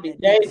also That know he I'm be that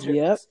nigga dangerous. Yep.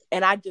 serious.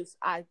 And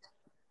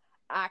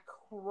I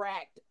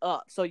cracked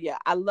up. So yeah,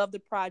 I love the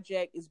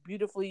project. It's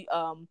beautifully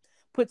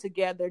put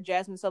together.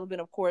 Jasmine Sullivan,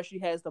 of course, she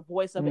has the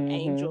voice of an Mm-hmm.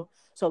 angel.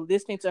 So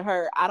listening to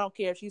her, I don't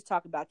care if she's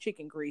talking about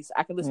chicken grease.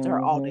 I can listen to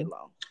her all day Mm-hmm.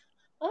 long.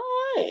 All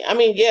right. I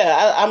mean,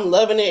 yeah, I'm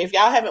loving it. If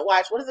y'all haven't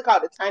watched, what is it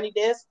called? The Tiny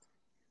Desk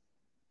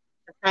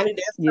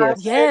Yes.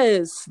 concert.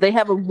 Yes, they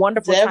have a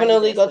wonderful Tiny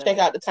Definitely Desk go of check it.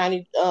 out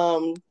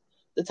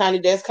the Tiny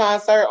Desk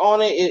concert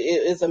on it.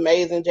 It is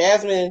amazing.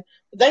 Jasmine.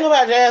 The thing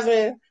about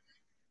Jasmine,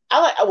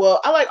 I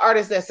like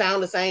artists that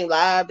sound the same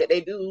live that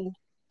they do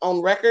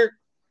on record.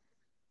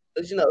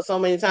 But so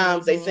many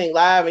times they Mm-hmm. sing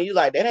live and you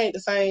like that ain't the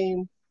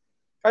same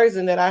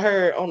person that I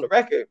heard on the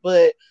record.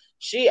 But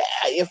she,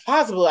 if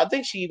possible, I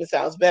think she even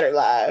sounds better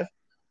live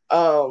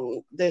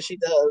than she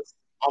does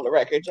on the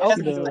record. She Okay.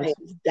 Jasmine's does.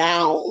 hands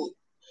down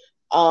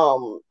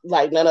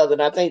like none other.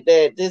 And I think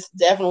that this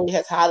definitely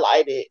has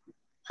highlighted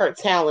her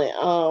talent.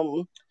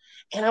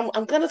 And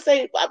I'm gonna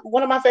say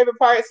one of my favorite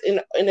parts in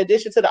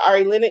addition to the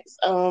Ari Lennox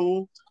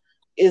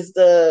is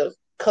the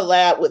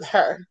collab with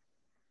her.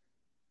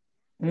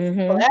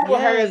 Mm-hmm. Collab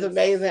with her is Yes.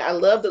 amazing. I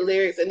love the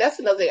lyrics, and that's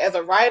another thing. As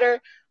a writer,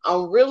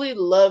 I'm really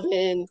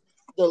loving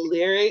the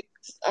lyrics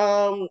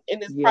in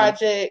this Yeah.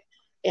 project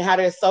and how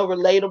they're so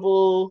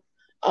relatable,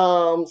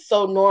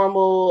 so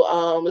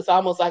normal. It's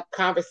almost like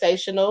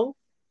conversational.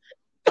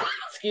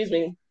 Excuse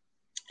me.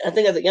 I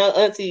think as a young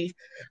auntie,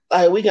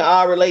 like we can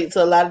all relate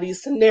to a lot of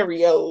these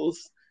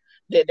scenarios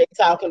that they're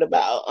talking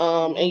about.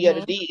 And yeah,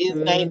 the Mm-hmm. D is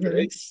Mm-hmm.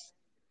 dangerous.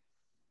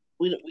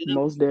 We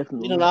Most done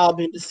definitely. all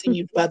been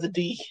deceived by the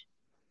D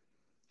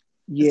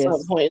at some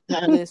Yes. point in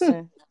time.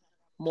 Listen,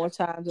 more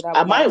times than I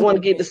I would like might to want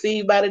to get admit.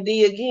 deceived by the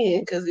D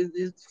again because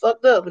it's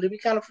fucked up, but it'd be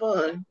kind of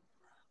fun.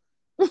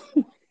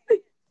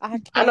 I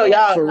I know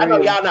can't. For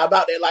real. y'all not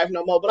about that life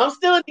no more, but I'm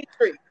still in these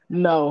streets.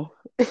 No.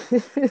 I'm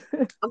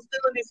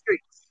still in these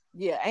streets.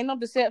 Yeah, ain't no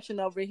deception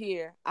over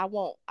here. I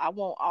want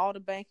all the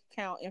bank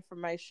account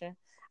information.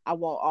 I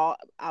want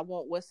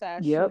what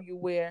size shoe Yep. you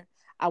wear.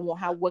 I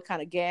want what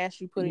kind of gas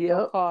you put in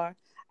your Yep. car.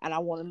 And I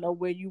want to know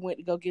where you went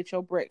to go get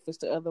your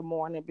breakfast the other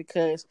morning,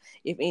 because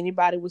if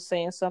anybody was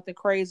saying something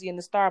crazy in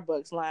the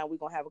Starbucks line, we're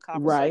gonna have a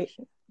Right.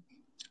 conversation.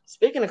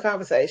 Speaking of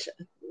conversation,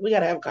 we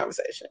gotta have a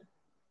conversation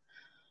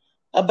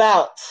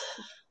about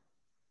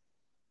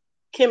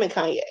Kim and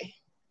Kanye.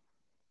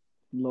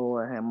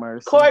 Lord have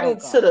mercy. Oh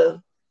According to God.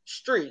 the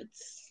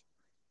streets,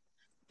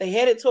 they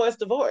headed towards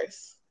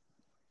divorce.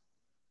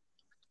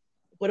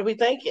 What are we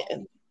thinking?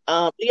 Do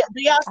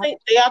y'all I,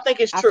 think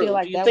it's I feel true? Do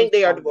like you that was think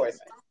they are bogus.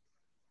 divorcing?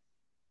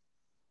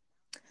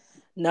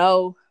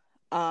 No.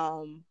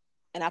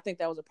 And I think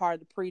that was a part of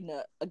the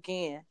prenup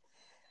again,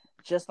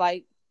 just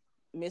like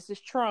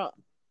Mrs. Trump.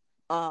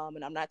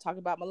 And I'm not talking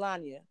about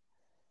Melania.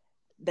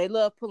 They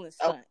love pulling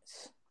Oh,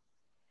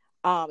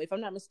 stunts. If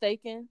I'm not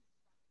mistaken,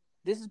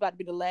 this is about to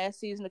be the last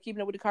season of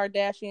Keeping Up with the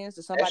Kardashians. Does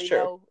that's somebody true.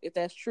 know if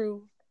that's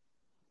true?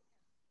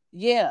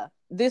 Yeah,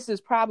 this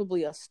is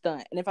probably a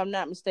stunt. And if I'm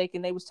not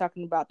mistaken, they was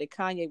talking about that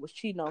Kanye was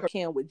cheating on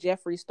Kim with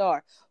Jeffree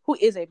Star, who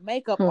is a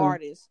makeup Hmm.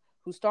 artist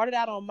who started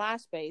out on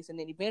MySpace and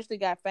then eventually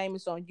got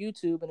famous on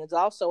YouTube, and is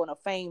also a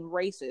famed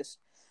racist,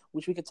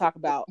 which we could talk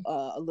about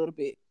a little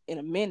bit in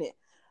a minute.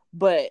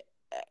 But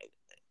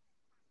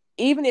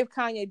even if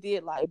Kanye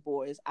did like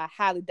boys, I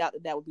highly doubt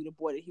that would be the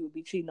boy that he would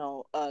be cheating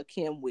on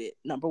Kim with.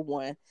 Number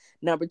one.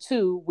 Number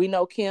two, we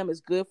know Kim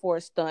is good for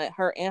a stunt.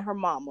 Her and her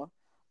mama.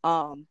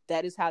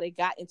 That is how they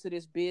got into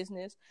this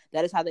business.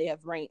 That is how they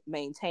have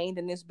maintained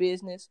in this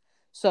business.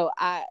 So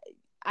I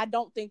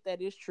don't think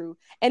that is true.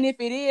 And if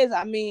it is,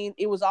 I mean,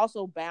 it was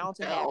also bound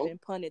to No. happen,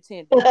 pun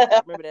intended.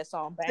 Remember that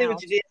song See what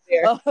 "Bound" you did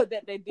there.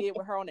 that they did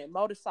with her on that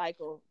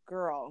motorcycle?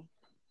 Girl,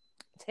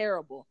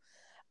 terrible.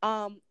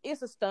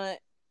 It's a stunt.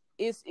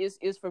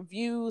 It's for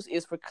views.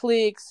 It's for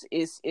clicks.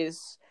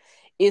 It's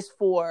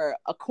for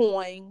a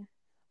coin.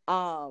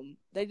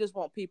 They just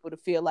want people to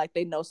feel like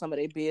they know some of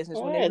their business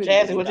when they Yeah, really,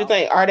 Jazzy, really what you don't.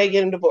 think? Are they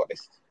getting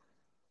divorced?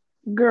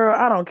 Girl,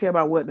 I don't care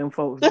about what them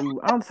folks do.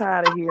 I'm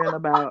tired of hearing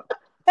about.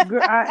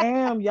 Girl, I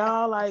am,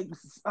 y'all. Like,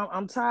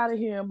 I'm tired of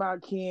hearing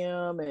about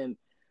Kim and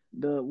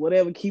the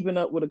whatever keeping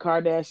up with the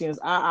Kardashians.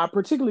 I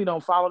particularly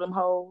don't follow them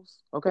hoes.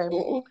 Okay.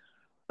 Mm-mm.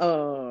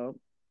 Uh,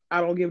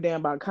 I don't give a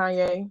damn about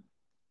Kanye.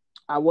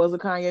 I was a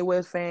Kanye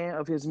West fan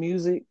of his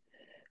music.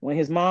 When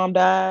his mom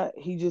died,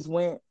 he just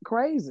went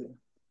crazy.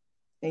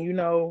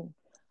 And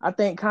I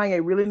think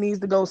Kanye really needs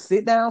to go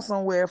sit down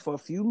somewhere for a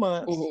few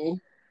months Mm-hmm.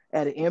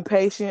 at an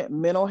inpatient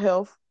mental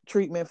health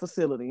treatment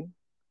facility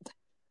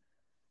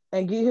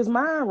and get his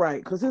mind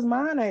right, because his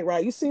mind ain't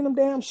right. You seen them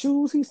damn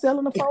shoes he's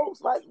selling to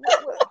folks? Like,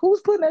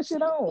 who's putting that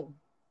shit on?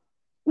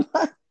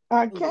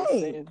 I can't.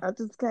 Listen, I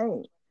just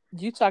can't.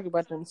 you talk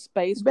about them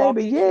Baby,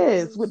 spacewalking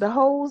yes, with shoes. the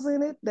holes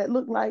in it that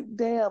look like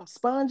damn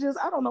sponges.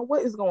 I don't know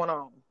what is going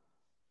on.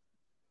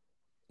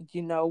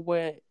 You know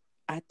what?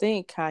 I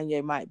think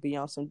Kanye might be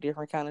on some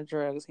different kind of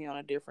drugs. He on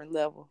a different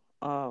level.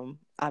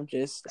 I'm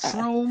just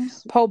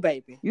Shrooms? po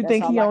baby. You That's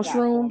think all he I on got for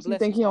him. shrooms? You Bless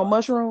think his he on heart.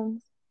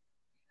 mushrooms?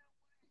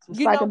 Some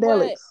You know what?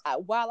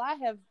 psychedelics?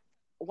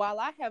 While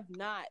I have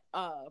not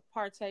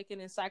partaken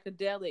in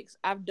psychedelics,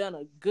 I've done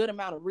a good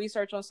amount of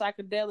research on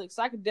psychedelics.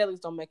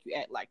 Psychedelics don't make you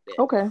act like that.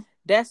 Okay.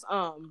 That's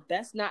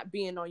not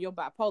being on your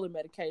bipolar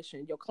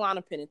medication, your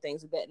Klonopin and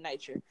things of that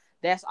nature.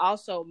 That's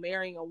also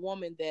marrying a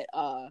woman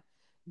that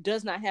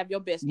does not have your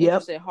best Yep.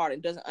 interest at heart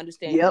and doesn't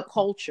understand your Yep.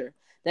 culture.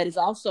 That is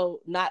also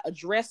not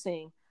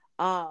addressing,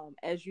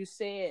 as you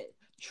said,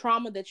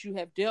 trauma that you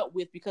have dealt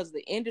with because of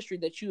the industry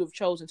that you have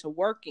chosen to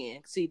work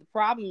in. See, the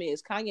problem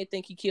is Kanye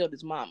think he killed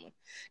his mama,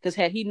 because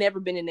had he never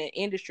been in that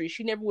industry,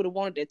 she never would have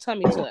wanted that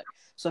tummy tuck.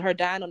 So her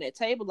dying on that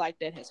table like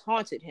that has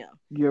haunted him,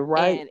 You're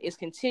right. and it's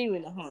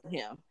continuing to haunt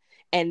him.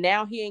 And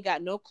now he ain't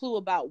got no clue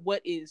about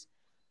what is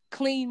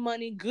clean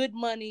money, good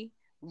money,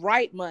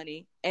 right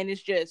money, and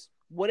it's just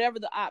whatever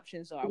the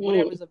options are,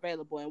 whatever is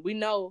available. And we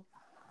know,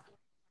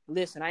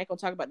 listen, I ain't gonna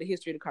talk about the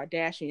history of the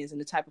Kardashians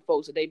and the type of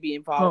folks that they be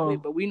involved Huh.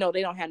 with, but we know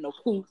they don't have no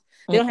couth.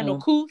 They don't have no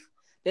couth.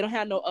 They don't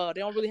have no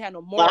they don't really have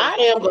no Well, morals I like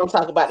am going that. to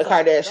talk about the So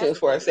that's Kardashians what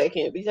for that a is.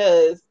 second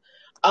because,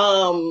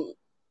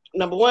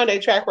 number one, their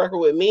track record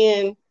with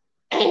men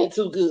ain't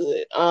too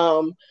good.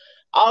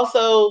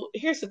 Also,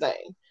 here's the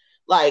thing,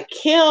 like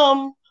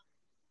Kim,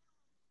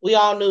 we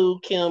all knew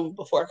Kim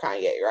before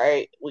Kanye,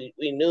 right? We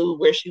knew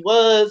where she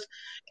was,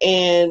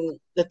 and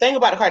the thing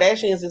about the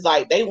Kardashians is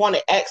like they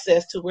wanted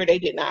access to where they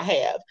did not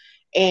have.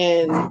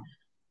 And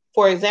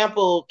for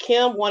example,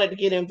 Kim wanted to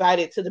get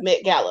invited to the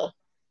Met Gala.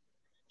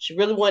 She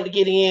really wanted to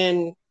get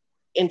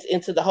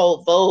into the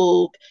whole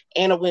Vogue,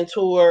 Anna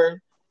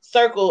Wintour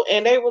circle,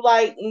 and they were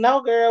like,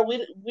 "No, girl,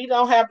 we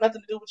don't have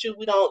nothing to do with you.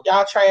 We don't,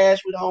 y'all trash.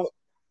 We don't,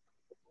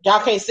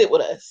 y'all can't sit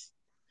with us."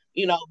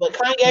 But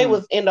Kanye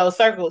was in those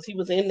circles. He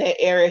was in that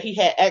area. He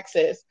had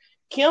access.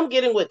 Kim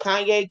getting with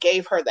Kanye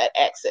gave her that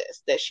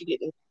access that she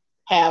didn't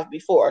have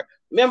before.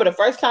 Remember, the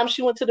first time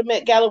she went to the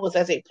Met Gala was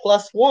as a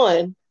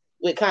 +1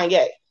 with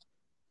Kanye.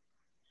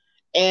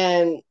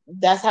 And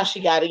that's how she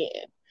got in.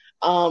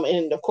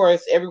 And of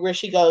course, everywhere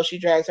she goes, she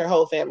drags her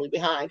whole family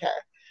behind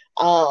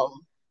her.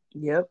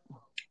 Yep.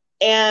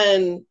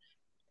 And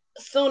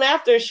soon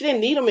after, she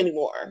didn't need them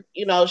anymore.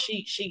 You know,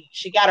 she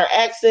got her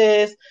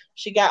access.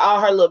 She got all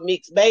her little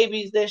mixed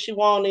babies that she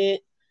wanted.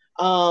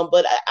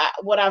 But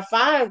what I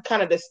find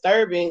kind of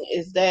disturbing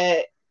is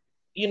that,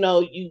 you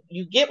know,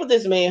 you get with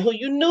this man who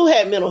you knew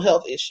had mental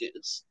health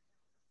issues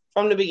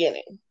from the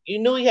beginning. You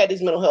knew he had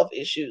these mental health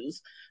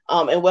issues,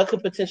 and what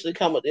could potentially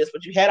come with this.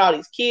 But you had all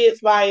these kids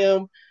by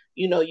him.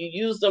 You know, you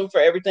used them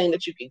for everything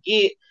that you could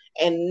get,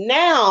 and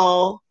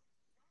now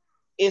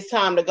it's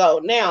time to go.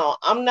 Now,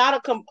 I'm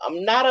not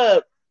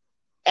a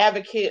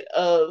advocate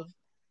of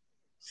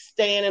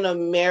staying in a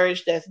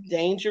marriage that's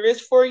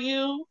dangerous for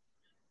you,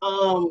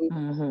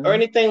 or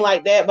anything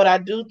like that. But I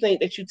do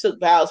think that you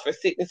took vows for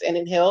sickness and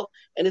in health,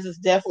 and this is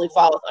definitely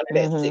falls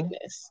under that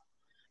sickness.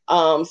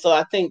 So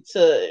I think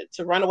to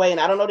run away, and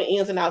I don't know the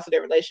ins and outs of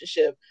their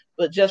relationship,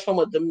 but just from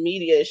what the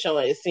media is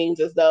showing, it seems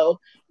as though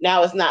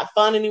now it's not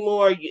fun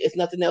anymore. It's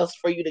nothing else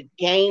for you to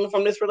gain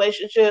from this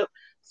relationship.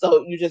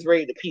 So you're just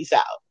ready to peace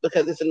out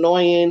because it's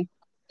annoying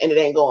and it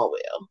ain't going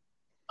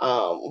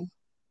well.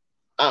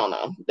 I don't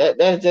know.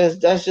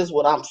 That's just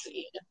what I'm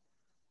seeing.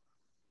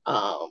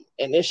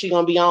 And then she's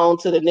gonna be on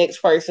to the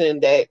next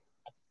person that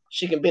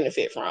she can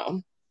benefit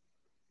from.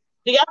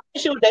 Do y'all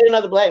think she would date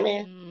another black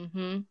man?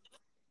 Mm-hmm.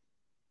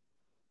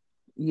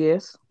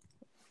 Yes.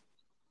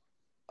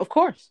 Of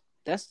course.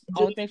 That's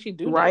the only thing she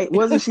do. Right.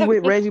 Wasn't she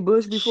with Reggie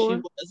Bush before? She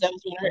was. That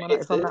was one of her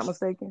exes. If I'm not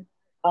mistaken.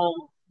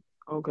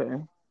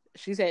 Okay.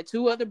 She's had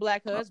 2 other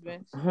black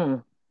husbands.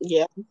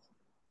 Yeah.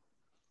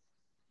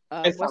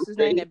 What's his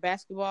name? That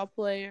basketball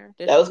player.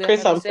 That was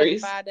Chris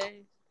Humphries. 75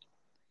 days.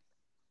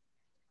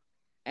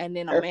 And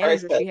then a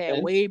manager she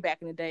had way back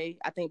in the day,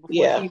 I think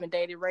before she even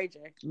dated Ray J.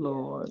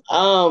 Lord.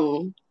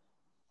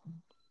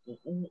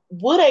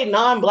 Would a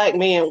non-black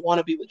man want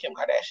to be with Kim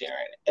Kardashian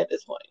at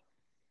this point?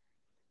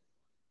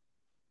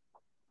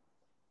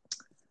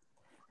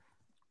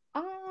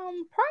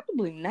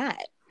 Probably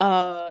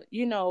not.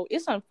 You know,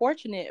 it's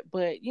unfortunate,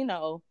 but you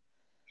know,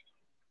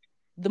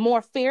 the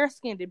more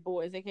fair-skinned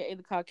boys, aka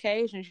the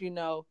Caucasians, you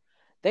know,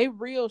 they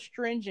real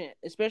stringent,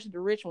 especially the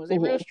rich ones. They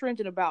real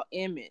stringent about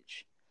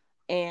image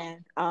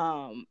and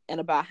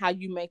about how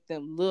you make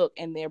them look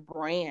and their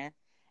brand.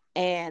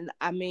 And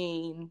I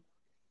mean,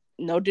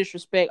 no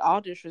disrespect,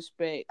 all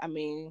disrespect. I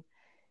mean,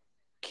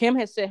 Kim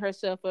has set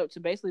herself up to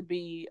basically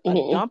be a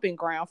dumping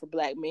ground for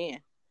black men.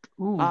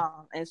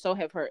 And so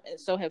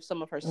have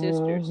some of her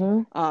sisters.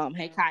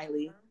 Hey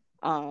Kylie,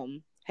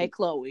 hey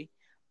Chloe.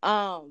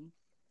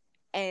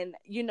 And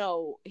you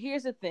know,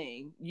 here's the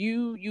thing: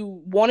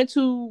 you wanted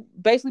to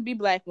basically be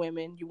black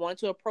women. You wanted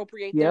to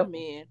appropriate their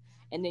men,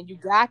 and then you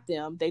got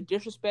them. They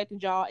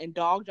disrespected y'all and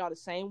dogged y'all the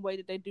same way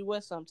that they do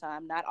us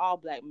sometimes. Not all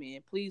black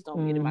men. Please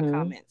don't get in my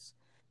comments.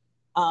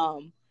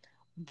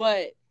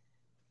 But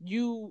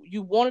you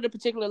wanted a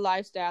particular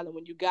lifestyle, and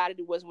when you got it,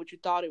 it wasn't what you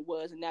thought it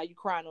was, and now you're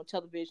crying on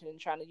television and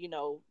trying to, you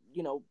know,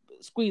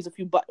 squeeze a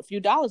few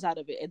dollars out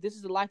of it. And this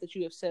is the life that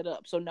you have set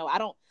up. So no, I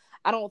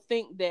don't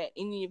think that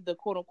any of the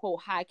quote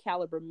unquote high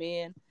caliber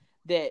men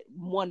that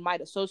one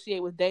might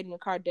associate with dating a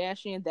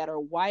Kardashian that are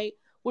white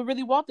would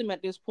really want them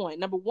at this point.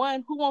 Number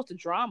one, who wants the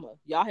drama?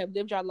 Y'all have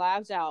lived your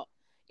lives out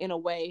in a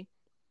way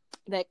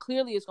that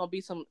clearly is going to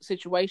be some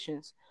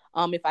situations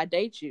if I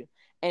date you.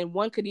 And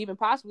one could even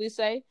possibly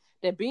say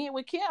that being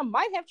with Kim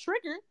might have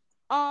triggered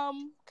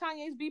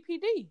Kanye's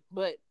BPD.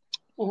 But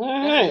all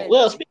right.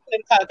 Well, speaking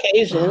of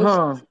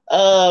Caucasians,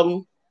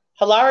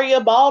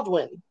 Hilaria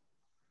Baldwin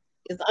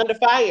is under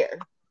fire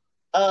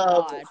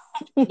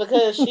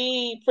because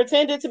she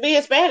pretended to be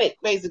Hispanic,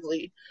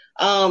 basically.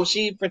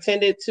 She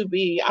pretended to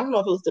be, I don't know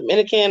if it was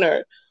Dominican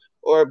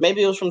or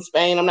maybe it was from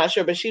Spain, I'm not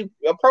sure, but she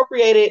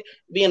appropriated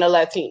being a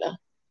Latina.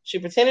 She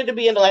pretended to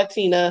be a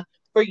Latina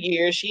for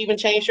years. She even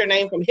changed her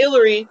name from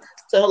Hillary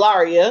to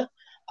Hilaria,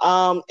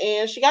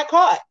 and she got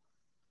caught.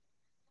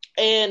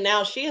 And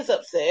now she is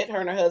upset. Her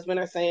and her husband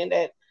are saying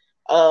that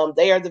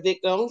they are the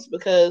victims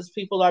because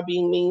people are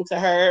being mean to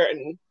her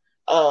and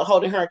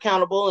holding her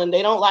accountable, and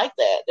they don't like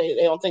that. They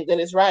don't think that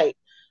it's right.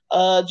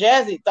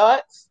 Jazzy,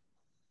 thoughts?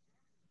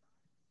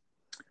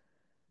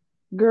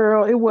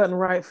 Girl, it wasn't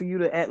right for you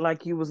to act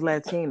like you was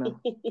Latina. How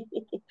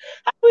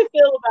do we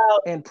feel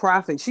about and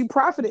profit? She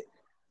profited.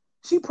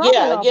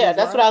 Yeah,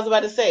 that's what I was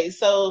about to say.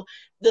 So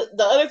the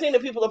other thing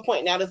that people are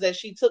pointing out is that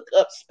she took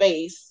up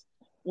space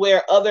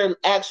where other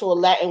actual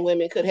Latin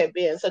women could have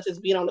been, such as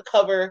being on the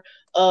cover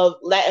of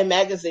Latin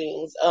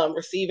magazines,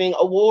 receiving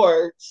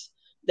awards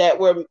that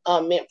were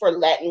meant for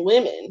Latin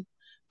women.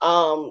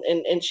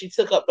 And she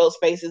took up those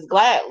spaces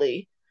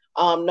gladly,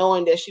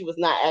 knowing that she was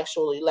not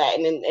actually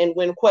Latin. And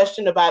when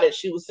questioned about it,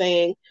 she was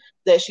saying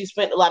that she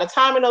spent a lot of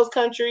time in those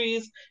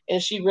countries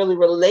and she really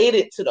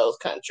related to those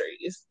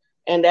countries.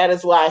 And that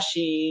is why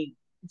she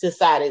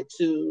decided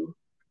to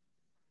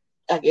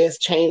I guess,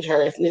 change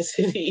her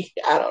ethnicity.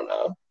 I don't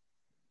know.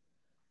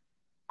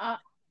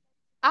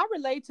 I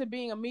relate to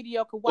being a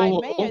mediocre white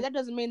man. Mm-hmm. That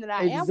doesn't mean that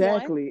I am one.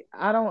 Exactly.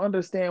 I don't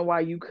understand why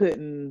you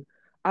couldn't,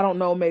 I don't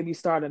know, maybe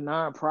start a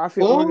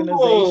nonprofit Mm-hmm.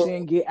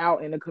 organization, get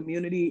out in the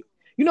community,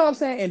 you know what I'm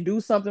saying, and do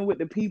something with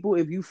the people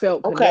if you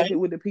felt Okay. connected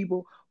with the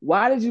people.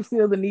 Why did you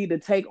feel the need to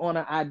take on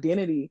an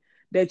identity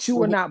that you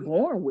were not Mm-hmm.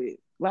 born with?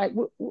 Like,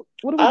 what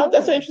are we That's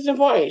an doing? interesting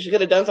point. She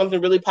could have done something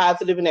really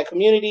positive in that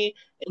community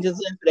and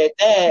just left it at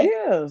that.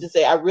 Yeah. To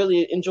say, I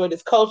really enjoy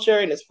this culture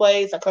and this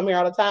place. I come here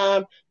all the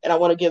time and I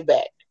want to give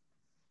back.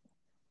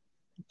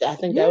 I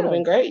think that would have Yeah.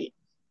 been great.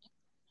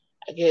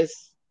 I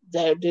guess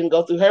that didn't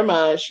go through her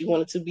mind. She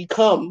wanted to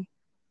become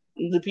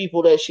the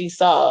people that she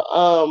saw.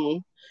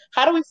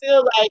 How do we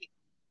feel like,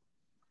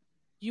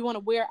 You want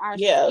to wear our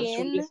yeah,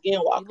 she was a skin, you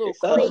skinwalker. little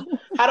So creep.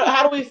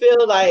 how do we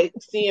feel like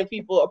seeing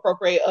people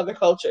appropriate other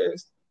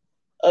cultures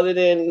other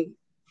than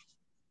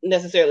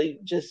necessarily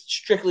just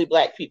strictly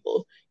black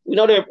people? We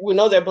know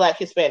they're black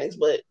Hispanics,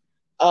 but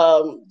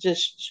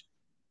just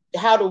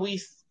how do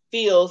we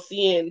feel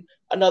seeing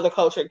another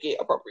culture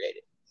get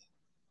appropriated?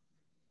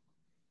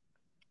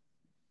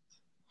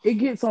 It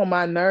gets on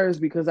my nerves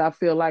because I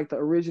feel like the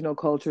original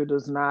culture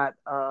does not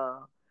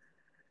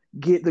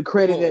get the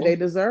credit that Mm-hmm. they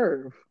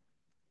deserve.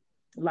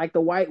 Like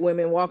the white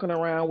women walking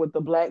around with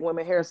the black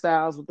women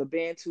hairstyles with the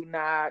bantu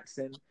knots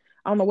and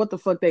I don't know what the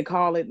fuck they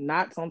call it,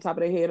 knots on top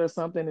of their head or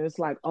something. And it's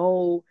like,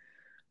 oh,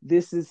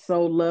 this is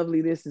so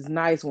lovely, this is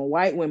nice when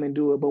white women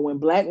do it, but when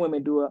black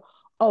women do it,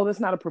 oh,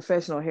 that's not a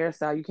professional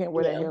hairstyle. You can't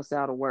wear that Yeah.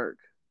 hairstyle to work.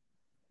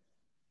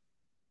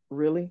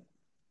 Really?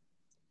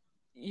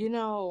 You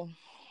know,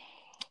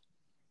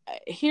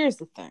 here's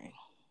the thing.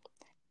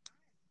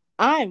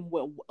 I'm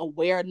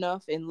aware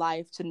enough in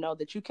life to know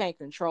that you can't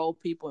control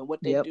people and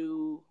what they Yep.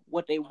 do,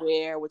 what they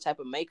wear, what type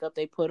of makeup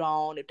they put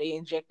on, if they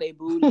inject their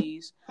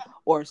booties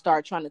or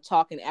start trying to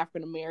talk in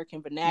African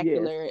American Yes.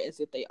 vernacular as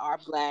if they are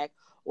black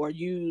or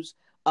use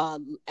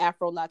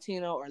Afro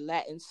Latino or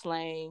Latin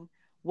slang,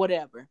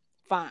 whatever.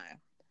 Fine.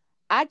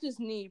 I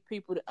just need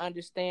people to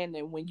understand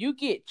that when you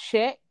get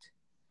checked,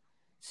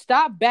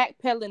 stop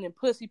backpedaling and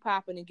pussy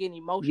popping and getting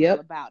emotional Yep.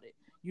 about it.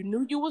 You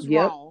knew you was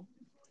Yep. wrong.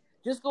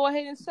 Just go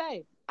ahead and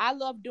say, I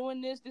love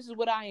doing this. This is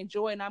what I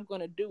enjoy, and I'm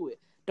going to do it.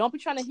 Don't be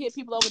trying to hit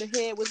people over the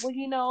head with,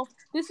 well,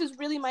 this is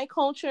really my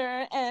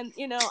culture, and,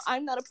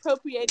 I'm not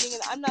appropriating,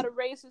 and I'm not a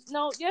racist.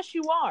 No, yes,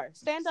 you are.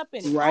 Stand up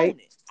in it. Right. Own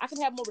it. I can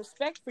have more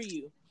respect for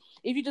you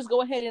if you just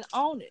go ahead and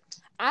own it.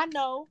 I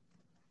know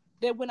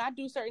that when I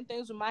do certain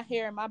things with my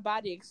hair and my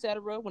body,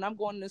 etc., when I'm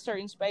going into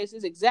certain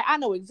spaces, I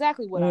know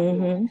exactly what I'm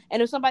doing. Mm-hmm.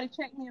 And if somebody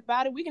check me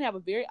about it, we can have a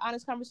very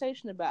honest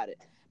conversation about it.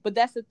 But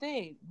that's the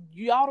thing.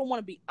 Y'all don't want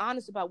to be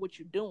honest about what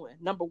you're doing.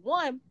 Number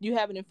one, you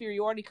have an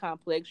inferiority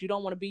complex. You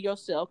don't want to be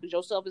yourself because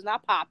yourself is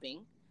not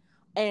popping.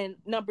 And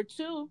number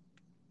two,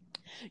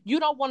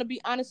 you don't want to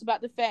be honest about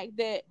the fact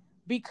that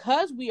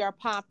because we are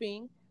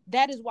popping,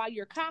 that is why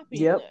you're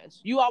copying Yep. us.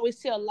 You always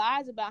tell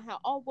lies about how,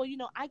 oh, well,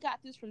 I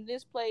got this from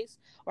this place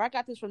or I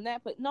got this from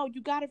that place. No,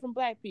 you got it from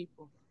black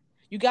people.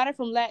 You got it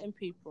from Latin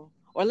people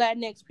or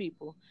Latinx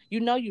people. You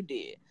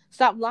did.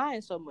 Stop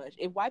lying so much.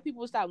 If white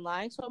people would stop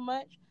lying so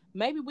much,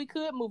 maybe we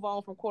could move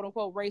on from quote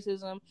unquote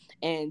racism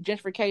and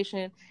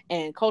gentrification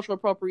and cultural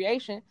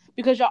appropriation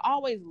because y'all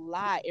always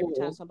lie every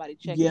time somebody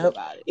check you Yep.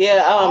 about it.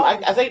 Yeah, All I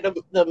the think time.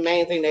 the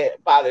main thing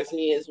that bothers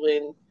me is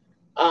when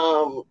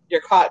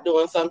you're caught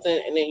doing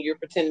something and then you're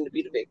pretending to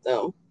be the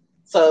victim.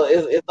 So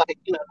it's like,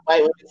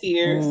 fight with the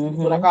tears is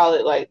what I Mm-hmm. call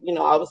it. Like,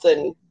 all of a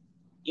sudden,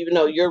 even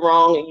though you're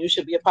wrong and you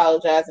should be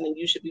apologizing and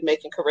you should be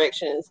making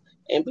corrections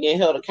and being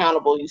held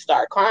accountable, you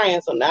start crying.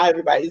 So now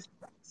everybody's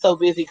so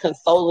busy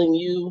consoling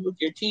you with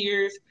your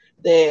tears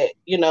that,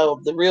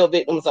 the real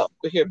victims are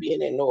over here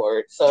being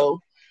ignored. So,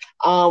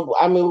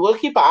 I mean, we'll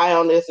keep an eye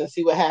on this and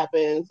see what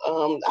happens.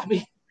 I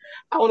mean,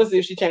 I want to see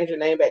if she changed her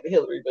name back to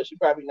Hillary, but she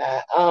probably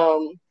not.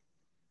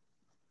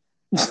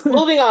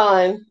 Moving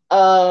on,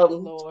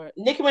 Lord.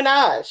 Nicki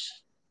Minaj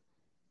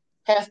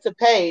has to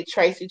pay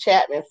Tracy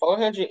Chapman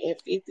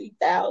 $450,000.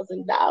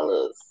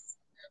 450.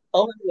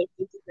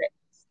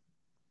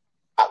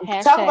 Talk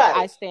Hashtag about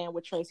I it. stand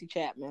with Tracy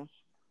Chapman.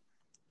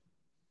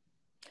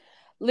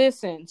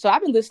 Listen, so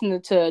I've been listening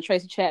to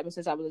Tracy Chapman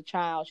since I was a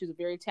child. She's a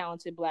very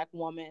talented black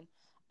woman.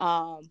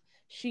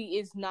 She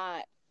is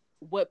not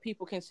what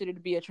people consider to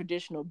be a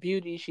traditional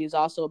beauty. She is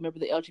also a member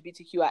of the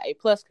LGBTQIA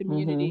plus Mm-hmm.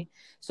 community.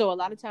 So a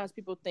lot of times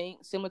people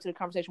think, similar to the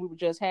conversation we were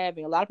just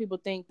having, a lot of people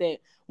think that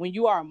when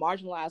you are a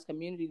marginalized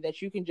community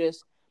that you can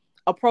just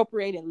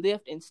appropriate and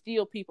lift and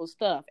steal people's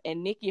stuff.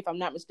 And Nikki, if I'm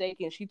not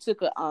mistaken, she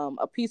took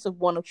a piece of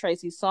one of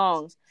Tracy's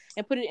songs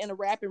and put it in a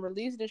rap and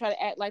released it and try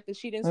to act like that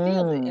she didn't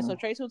steal it. And so Mm.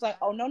 Tracy was like,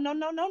 oh, no, no,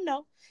 no, no,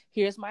 no.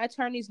 Here's my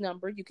attorney's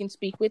number. You can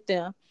speak with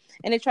them.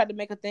 And they tried to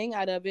make a thing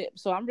out of it.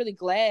 So I'm really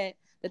glad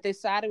that they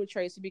sided with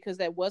Tracy because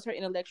that was her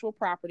intellectual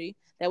property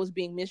that was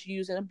being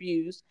misused and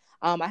abused.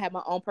 I have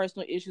my own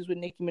personal issues with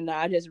Nicki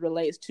Minaj as it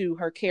relates to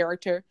her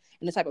character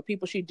and the type of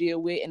people she deal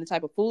with and the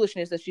type of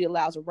foolishness that she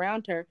allows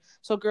around her.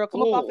 So, girl,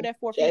 come up off of that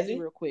 450 Jazzy.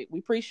 real quick. We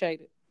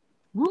appreciate it.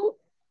 Woo.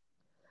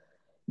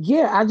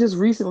 Yeah, I just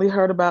recently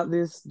heard about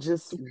this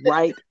just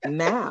right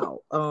now.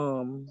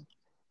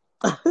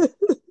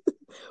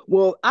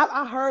 Well,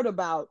 I heard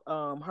about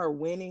her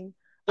winning.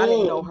 I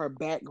didn't know Mm. her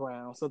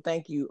background. So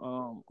thank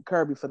you,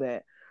 Kirby, for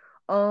that.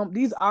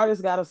 These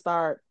artists gotta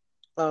start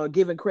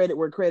giving credit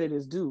where credit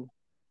is due.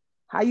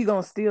 How you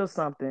gonna steal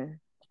something,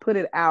 put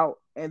it out,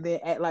 and then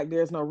act like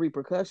there's no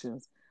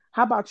repercussions?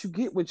 How about you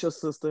get with your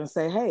sister and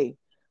say, hey,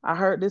 I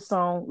heard this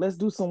song, let's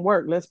do some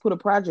work, let's put a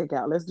project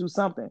out, let's do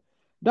something.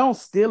 Don't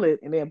steal it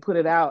and then put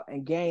it out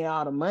and gain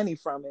all the money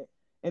from it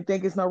and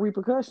think it's no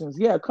repercussions.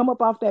 Yeah, come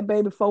up off that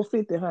baby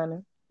 450,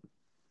 honey.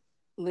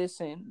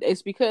 Listen,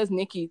 it's because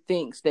Nikki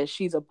thinks that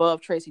she's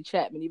above Tracy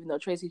Chapman, even though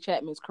Tracy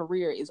Chapman's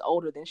career is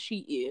older than she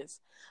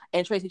is.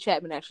 And Tracy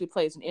Chapman actually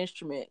plays an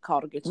instrument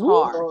called a Woo.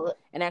 guitar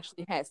and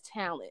actually has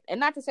talent. And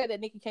not to say that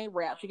Nikki can't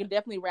rap. She can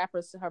definitely rap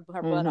her butt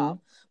Mm-hmm. off.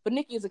 But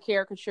Nikki is a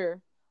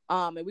caricature.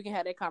 And we can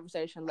have that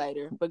conversation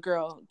later. But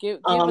girl, give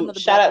another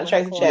Shout black out to woman her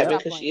Tracy coin. Chapman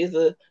Stop because she playing. is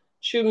a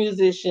true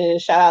musician.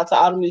 Shout out to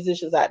all the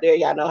musicians out there.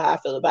 Y'all know how I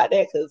feel about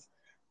that because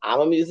I'm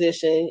a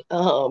musician.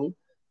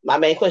 My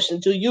main question: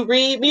 do you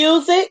read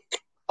music?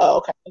 Oh,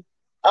 okay.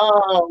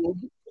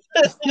 Um,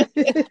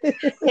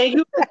 can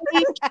you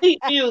read sheet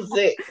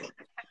music?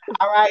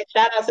 All right.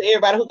 Shout out to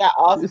everybody who got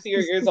all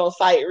superiors on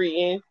sight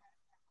reading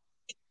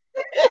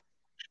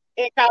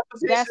in That's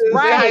competitions in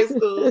high right.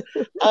 school.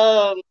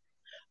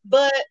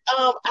 But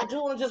I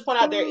do want to just point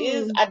out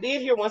I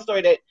did hear one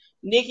story that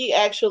Nikki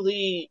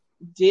actually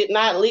did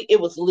not leak. It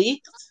was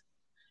leaked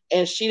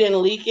and she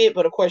didn't leak it,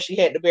 but of course she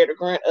had to bear the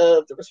grunt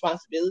of the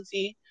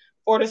responsibility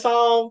for the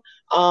song.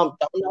 Don't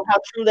know how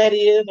true that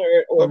is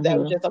or if that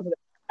was Mm-hmm. just something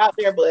out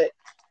there, but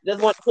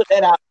just want to put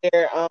that out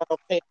there,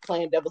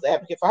 playing devil's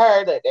advocate for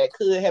her that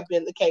could have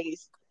been the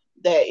case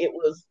that it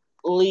was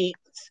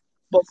leaked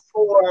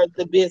before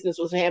the business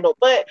was handled.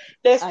 But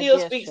that I still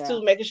guess, speaks to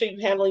child. making sure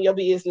you're handling your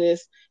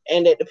business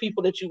and that the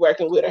people that you're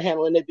working with are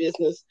handling their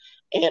business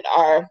and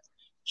are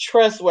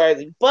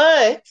trustworthy.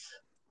 But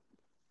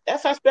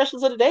that's our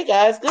specials of the day,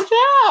 guys. Good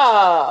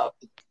job.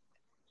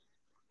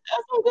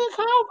 That's some good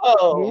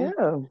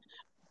combo.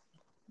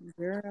 Yeah.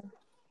 Girl.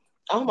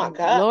 Oh my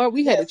god. Lord,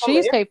 we Yeah, had a some of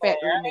Cheesecake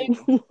Factory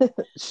everything, meeting.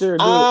 Sure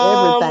did. right?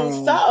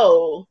 Everything.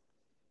 So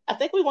I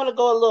think we want to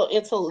go a little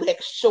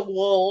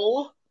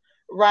intellectual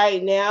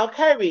right now.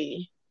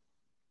 Kirby,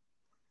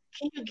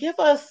 can you give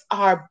us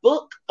our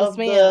book Yes, of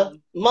the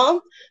ma'am.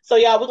 month? So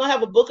y'all, we're gonna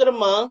have a book of the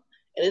month,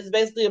 and it's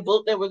basically a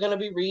book that we're gonna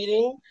be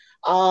reading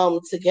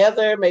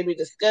together, maybe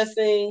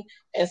discussing.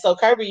 And so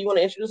Kirby, you want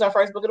to introduce our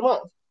first book of the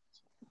month?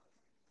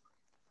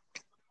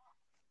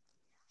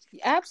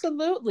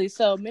 Absolutely.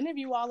 So many of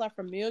you all are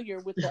familiar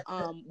with the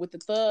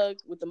thug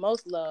with the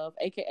most love,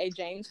 aka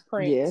James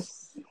Prince.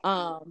 Yes.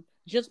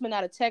 Gentleman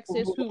out of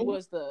Texas who Mm-hmm.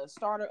 was the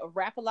starter of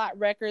Rap A Lot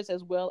Records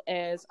as well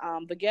as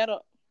the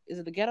Ghetto, is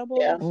it the Ghetto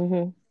Yeah. Boys?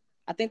 Mm-hmm.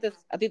 I think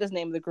that's the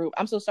name of the group.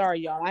 I'm so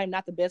sorry, y'all. I am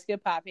not the best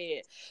hip hop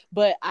head,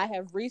 but I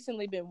have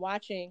recently been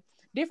watching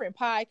different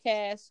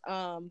podcasts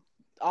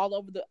all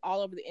over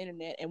the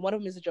internet, and one of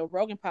them is a Joe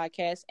Rogan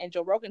podcast. And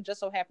Joe Rogan just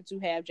so happened to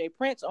have Jay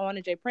Prince on,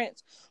 and Jay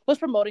Prince was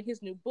promoting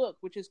his new book,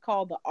 which is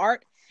called The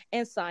Art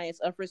and Science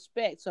of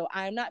Respect. So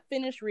I am not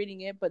finished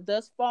reading it, but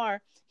thus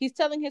far he's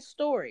telling his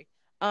story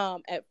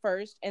at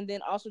first, and then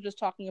also just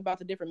talking about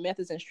the different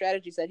methods and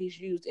strategies that he's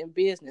used in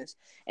business.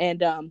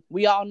 And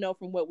we all know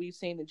from what we've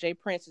seen that Jay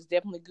Prince is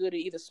definitely good at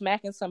either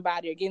smacking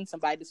somebody or getting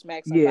somebody to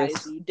smack somebody.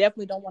 So Yes. you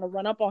definitely don't want to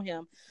run up on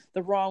him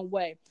the wrong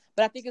way.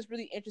 But I think it's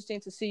really interesting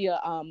to see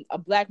a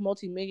black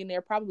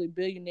multimillionaire, probably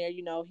billionaire.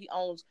 You know, he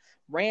owns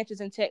ranches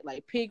in tech,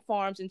 like pig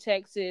farms in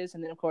Texas,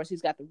 and then of course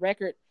he's got the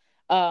record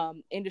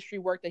industry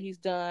work that he's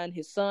done.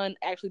 His son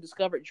actually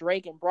discovered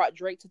Drake and brought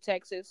Drake to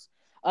Texas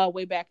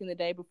way back in the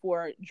day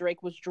before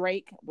Drake was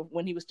Drake,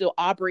 when he was still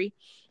Aubrey.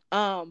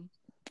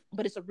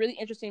 But it's a really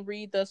interesting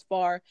read thus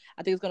far.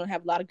 I think it's going to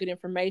have a lot of good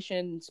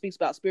information. It speaks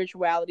about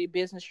spirituality,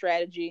 business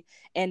strategy,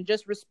 and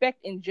just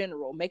respect in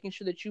general, making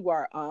sure that you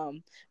are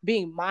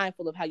being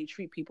mindful of how you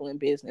treat people in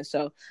business.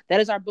 So that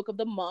is our book of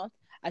the month.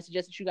 I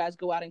suggest that you guys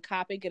go out and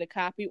get a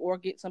copy, or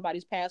get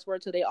somebody's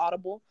password to their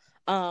Audible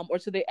or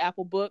to their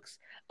Apple Books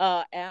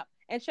app,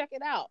 and check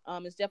it out.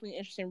 It's definitely an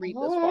interesting read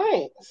thus All far.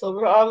 right. So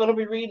we're all going to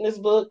be reading this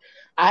book.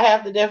 I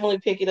have to definitely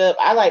pick it up.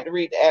 I like to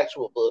read the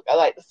actual book. I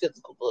like the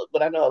physical book,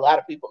 but I know a lot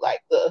of people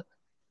like the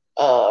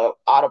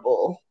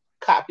Audible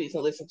copies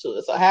and listen to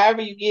it. So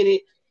however you get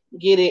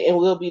it, and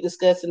we'll be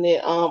discussing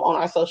it on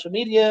our social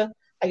media,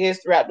 I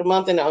guess, throughout the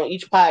month, and on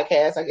each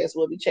podcast, I guess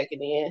we'll be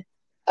checking in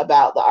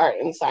about the art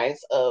and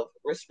science of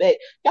respect.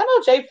 Y'all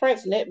know Jay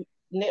Prince net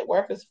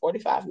worth is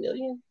 45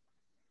 million.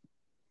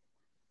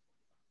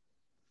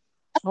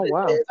 Oh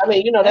wow. I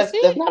mean, That's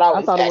that's it. not I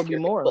always thought it would be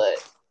accurate, more. but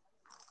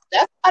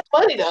that's a lot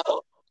of money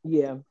though.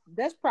 Yeah.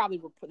 That's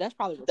probably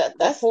That's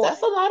a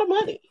reported. lot of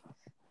money.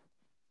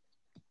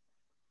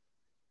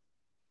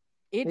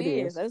 It It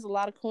is. is. That's a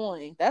lot of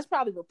coin. That's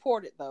probably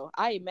reported though.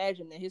 I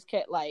imagine that his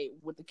cat, like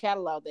with the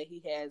catalog that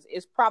he has,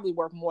 is probably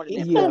worth more than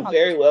He's that. But that's Yeah. done probably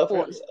very what's well for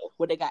reported, himself.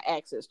 what they got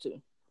access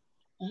to.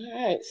 All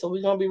right, so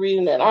we're gonna be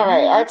reading that. All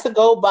right, Mm-hmm. our to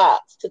go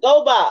box. To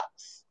go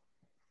box.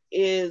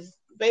 is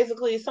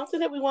basically something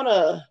that we want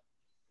to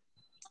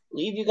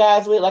leave you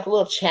guys with, like a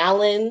little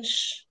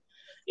challenge,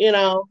 for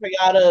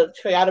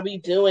y'all to be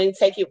doing.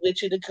 Take it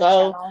with you to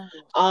go.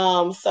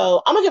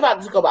 So I'm gonna give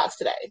out the go box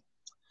today,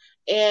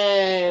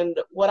 and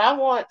what I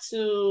want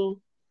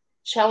to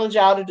challenge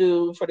y'all to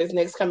do for this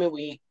next coming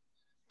week,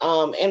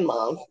 and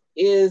month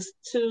is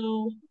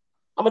to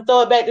I'm gonna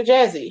throw it back to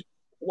Jazzy.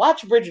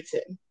 Watch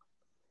Bridgerton.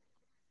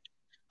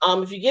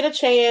 If you get a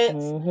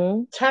chance,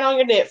 turn on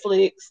your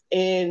Netflix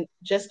and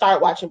just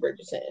start watching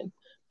Bridgerton.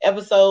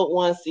 Episode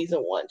 1, season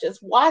 1.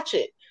 Just watch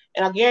it.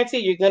 And I guarantee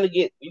you're gonna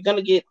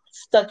get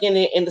stuck in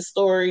it in the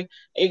story and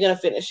you're gonna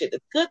finish it. The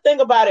good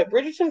thing about it,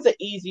 Bridgerton's an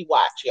easy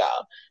watch,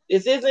 y'all.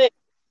 This isn't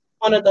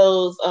one of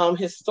those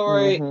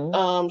historic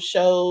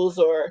shows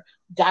or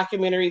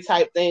documentary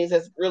type things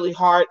that's really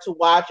hard to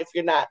watch if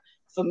you're not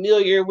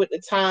familiar with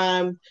the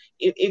time.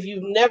 If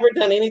you've never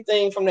done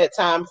anything from that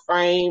time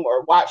frame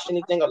or watched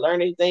anything or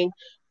learned anything,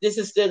 this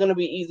is still going to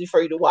be easy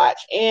for you to watch.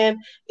 And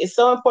it's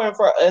so important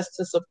for us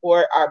to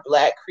support our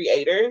Black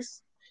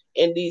creators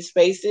in these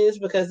spaces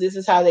because this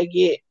is how they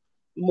get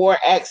more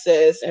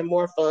access and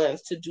more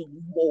funds to do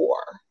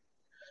more.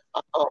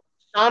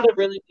 Shonda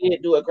really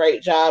did do a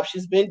great job.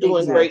 She's been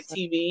doing great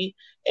TV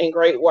and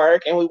great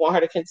work, and we want her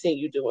to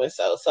continue doing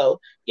so. So,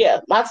 yeah,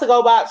 my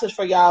to-go box is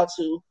for y'all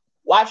to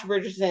watch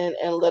Bridgerton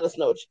and let us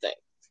know what you think.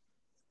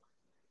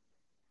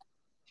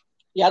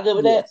 Y'all good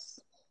with that?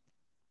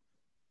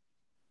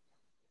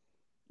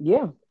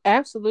 Yeah.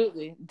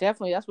 Absolutely.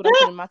 Definitely. That's what I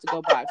put in my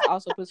to-go box.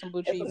 Also put some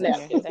blue cheese in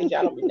there.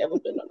 Y'all don't be never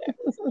putting on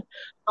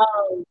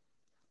that.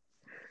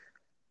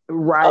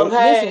 Right.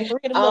 Okay. Listen,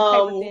 3 of them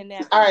little paper thin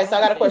napkins. All right, so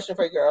I got a question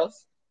for you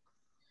girls.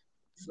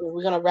 So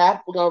we're gonna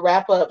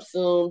wrap up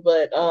soon,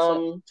 but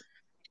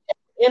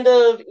end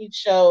of each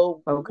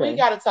show, we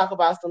gotta talk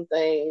about some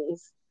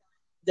things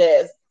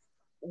that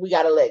we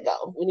gotta let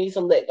go. We need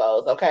some let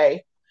goes,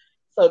 okay?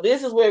 So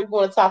this is where we're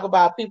gonna talk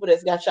about people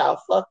that's got y'all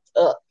fucked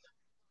up.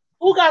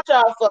 Who got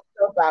y'all fucked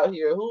up out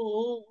here?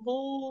 Who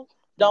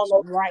don't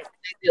know what they're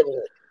dealing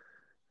with?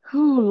 Oh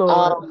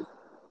Lord.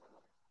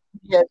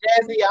 Yeah,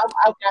 Jazzy,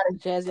 I've got it.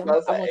 Jazzy,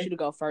 I want you to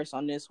go first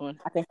on this one.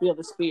 I can feel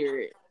the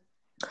spirit.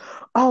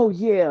 Oh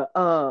yeah,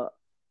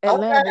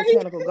 Atlanta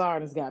Botanical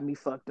Gardens got me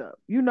fucked up.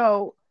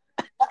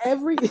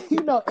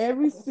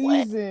 Every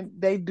season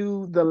they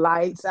do the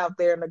lights out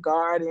there in the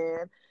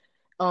garden.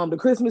 The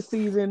Christmas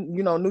season,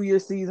 New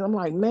Year's season. I'm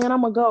like, man,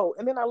 I'm gonna go.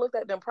 And then I looked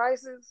at them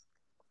prices.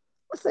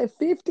 What's that,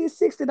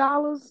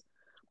 $50-$60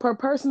 per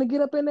person to get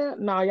up in there?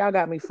 No, y'all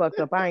got me fucked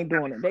up. I ain't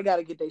doing it. They got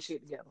to get their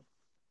shit together.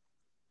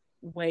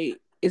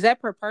 Wait, is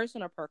that per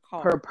person or per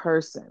car? Per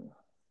person.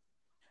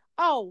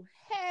 Oh,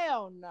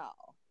 hell no.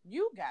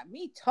 You got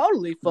me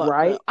totally fucked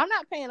up. I'm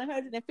not paying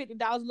 $150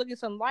 to look at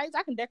some lights.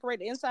 I can decorate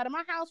the inside of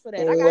my house for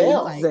that. I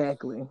got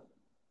exactly.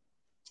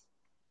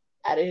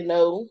 I didn't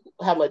know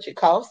how much it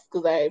costs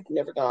because I've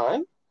never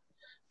gone.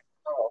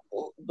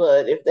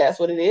 But if that's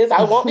what it is,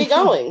 I won't be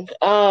going.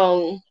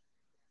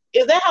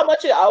 Is that how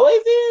much it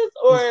always is,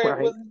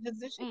 or was it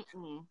this year?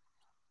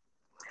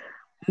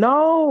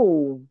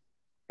 No,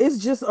 it's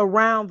just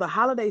around the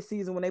holiday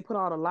season when they put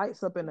all the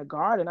lights up in the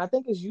garden. I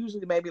think it's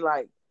usually maybe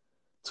like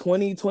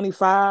 20,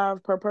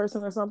 25 per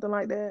person or something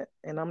like that.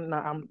 And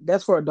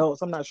that's for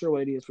adults. I'm not sure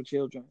what it is for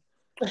children.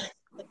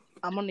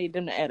 I'm gonna need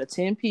them to add a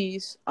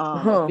 10-piece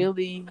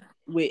Philly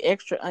with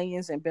extra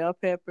onions and bell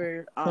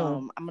pepper.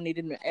 I'm gonna need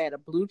them to add a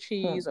blue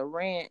cheese, a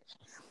ranch.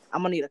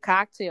 I'm gonna need a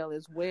cocktail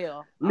as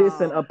well.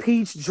 Listen, a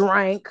peach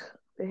drink.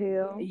 The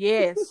hell?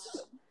 Yes.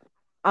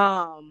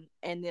 And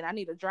then I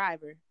need a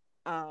driver.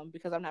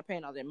 Because I'm not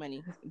paying all that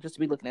money just to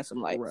be looking at some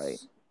lights. Right.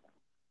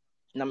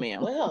 No,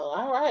 ma'am. Well,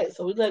 all right.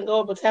 So we letting go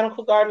of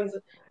Botanical Gardens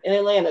in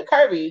Atlanta.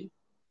 Kirby,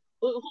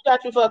 who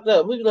got you fucked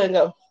up? Who you letting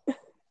go?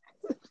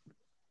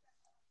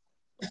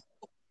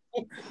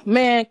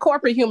 Man,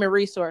 corporate human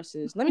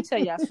resources. Let me tell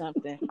y'all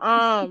something.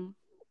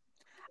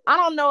 I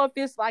don't know if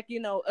it's like,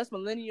 us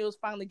millennials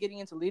finally getting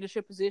into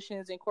leadership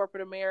positions in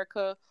corporate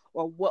America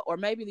or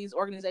maybe these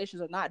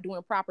organizations are not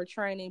doing proper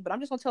training, but I'm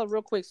just going to tell a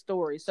real quick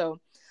story. So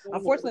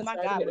unfortunately, my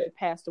godmother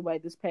passed away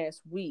this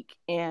past week.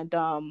 And,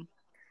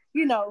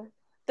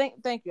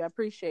 thank you. I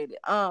appreciate it.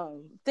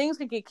 Things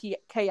can get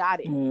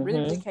chaotic,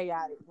 really, really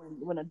chaotic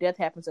when a death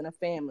happens in a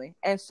family.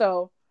 And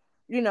so,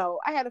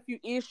 I had a few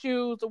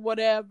issues or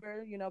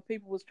whatever,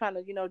 people was trying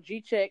to,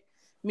 G-check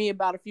me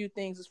about a few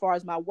things as far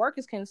as my work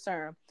is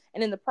concerned.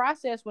 And in the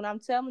process, when I'm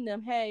telling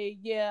them, hey,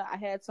 yeah, I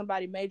had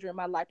somebody major in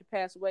my life to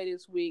pass away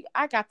this week,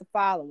 I got the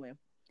following.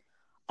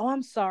 Oh,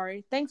 I'm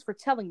sorry. Thanks for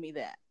telling me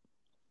that.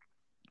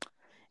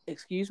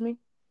 Excuse me?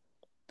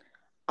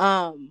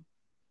 No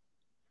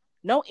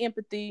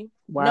empathy,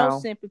 no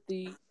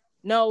sympathy,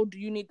 no, do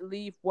you need to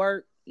leave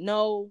work?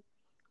 No,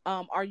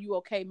 are you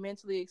okay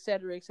mentally, et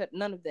cetera,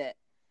 none of that.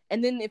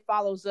 And then it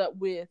follows up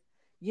with,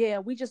 yeah,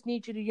 we just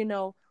need you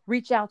to,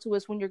 reach out to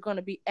us when you're going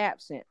to be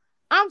absent.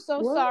 I'm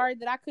so sorry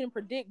that I couldn't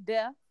predict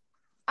death.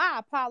 I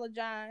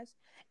apologize.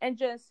 And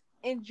just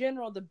in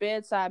general, the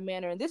bedside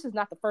manner, and this is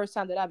not the first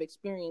time that I've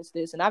experienced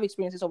this, and I've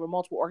experienced this over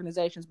multiple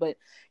organizations, but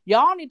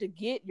y'all need to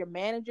get your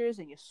managers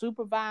and your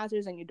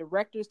supervisors and your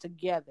directors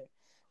together.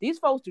 These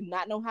folks do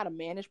not know how to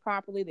manage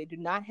properly. They do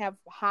not have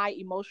high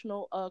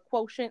emotional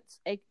quotients,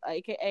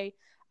 aka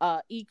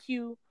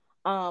EQ,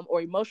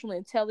 or emotional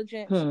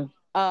intelligence.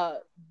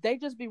 They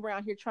just be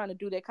around here trying to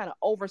do that kind of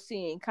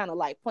overseeing, kind of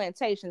like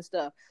plantation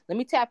stuff. Let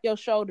me tap your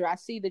shoulder. I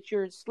see that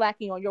you're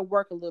slacking on your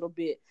work a little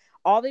bit.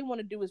 All they want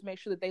to do is make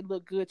sure that they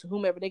look good to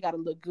whomever they got to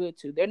look good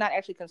to. They're not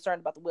actually concerned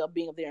about the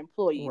well-being of their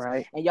employees.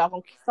 Right. And y'all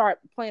gonna start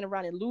playing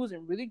around and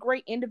losing really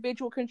great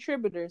individual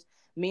contributors.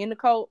 Me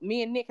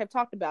and Nick have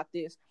talked about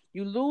this.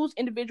 You lose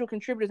individual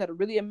contributors that are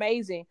really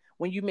amazing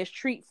when you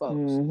mistreat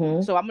folks.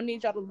 Mm-hmm. So I'm gonna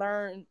need y'all to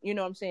learn, you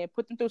know what I'm saying,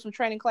 put them through some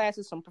training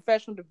classes, some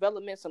professional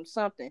development, some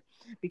something.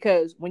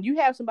 Because when you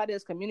have somebody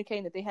that's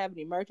communicating that they have an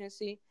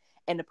emergency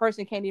and the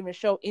person can't even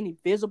show any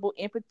visible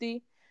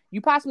empathy,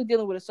 you possibly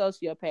dealing with a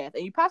sociopath,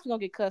 and you possibly gonna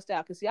get cussed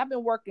out. Because see, I've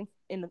been working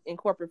in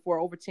corporate for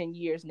over 10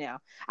 years now.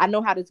 I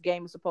know how this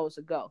game is supposed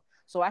to go.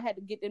 So I had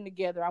to get them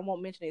together. I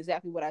won't mention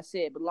exactly what I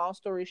said, but long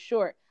story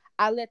short,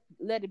 I let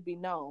it be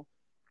known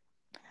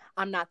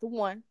I'm not the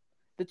one,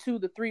 the two,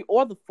 the three,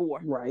 or the four.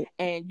 Right.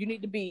 And you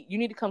need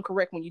to come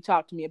correct when you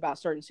talk to me about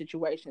certain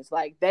situations.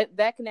 Like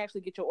that can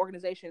actually get your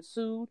organization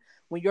sued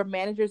when your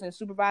managers and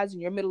supervisors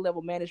and your middle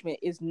level management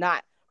is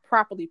not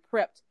properly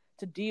prepped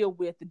to deal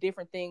with the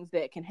different things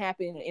that can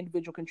happen in an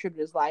individual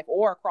contributor's life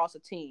or across a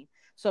team.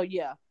 So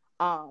yeah,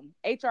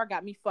 HR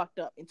got me fucked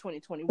up in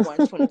 2021,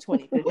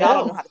 2020 because y'all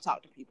don't know how to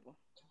talk to people.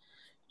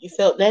 You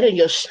felt that in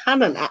your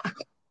shamana.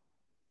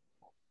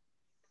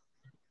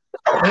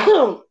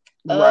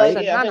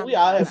 Right. Yeah, I think we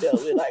all have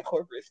dealt with like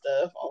corporate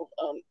stuff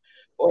on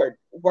or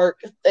work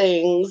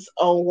things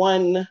on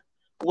one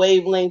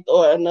wavelength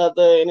or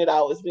another, and it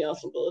always be on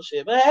some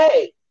bullshit. But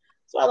hey,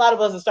 so a lot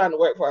of us are starting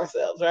to work for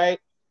ourselves, right?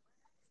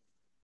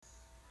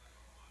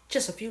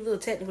 Just a few little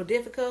technical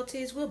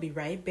difficulties. We'll be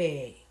right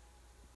back.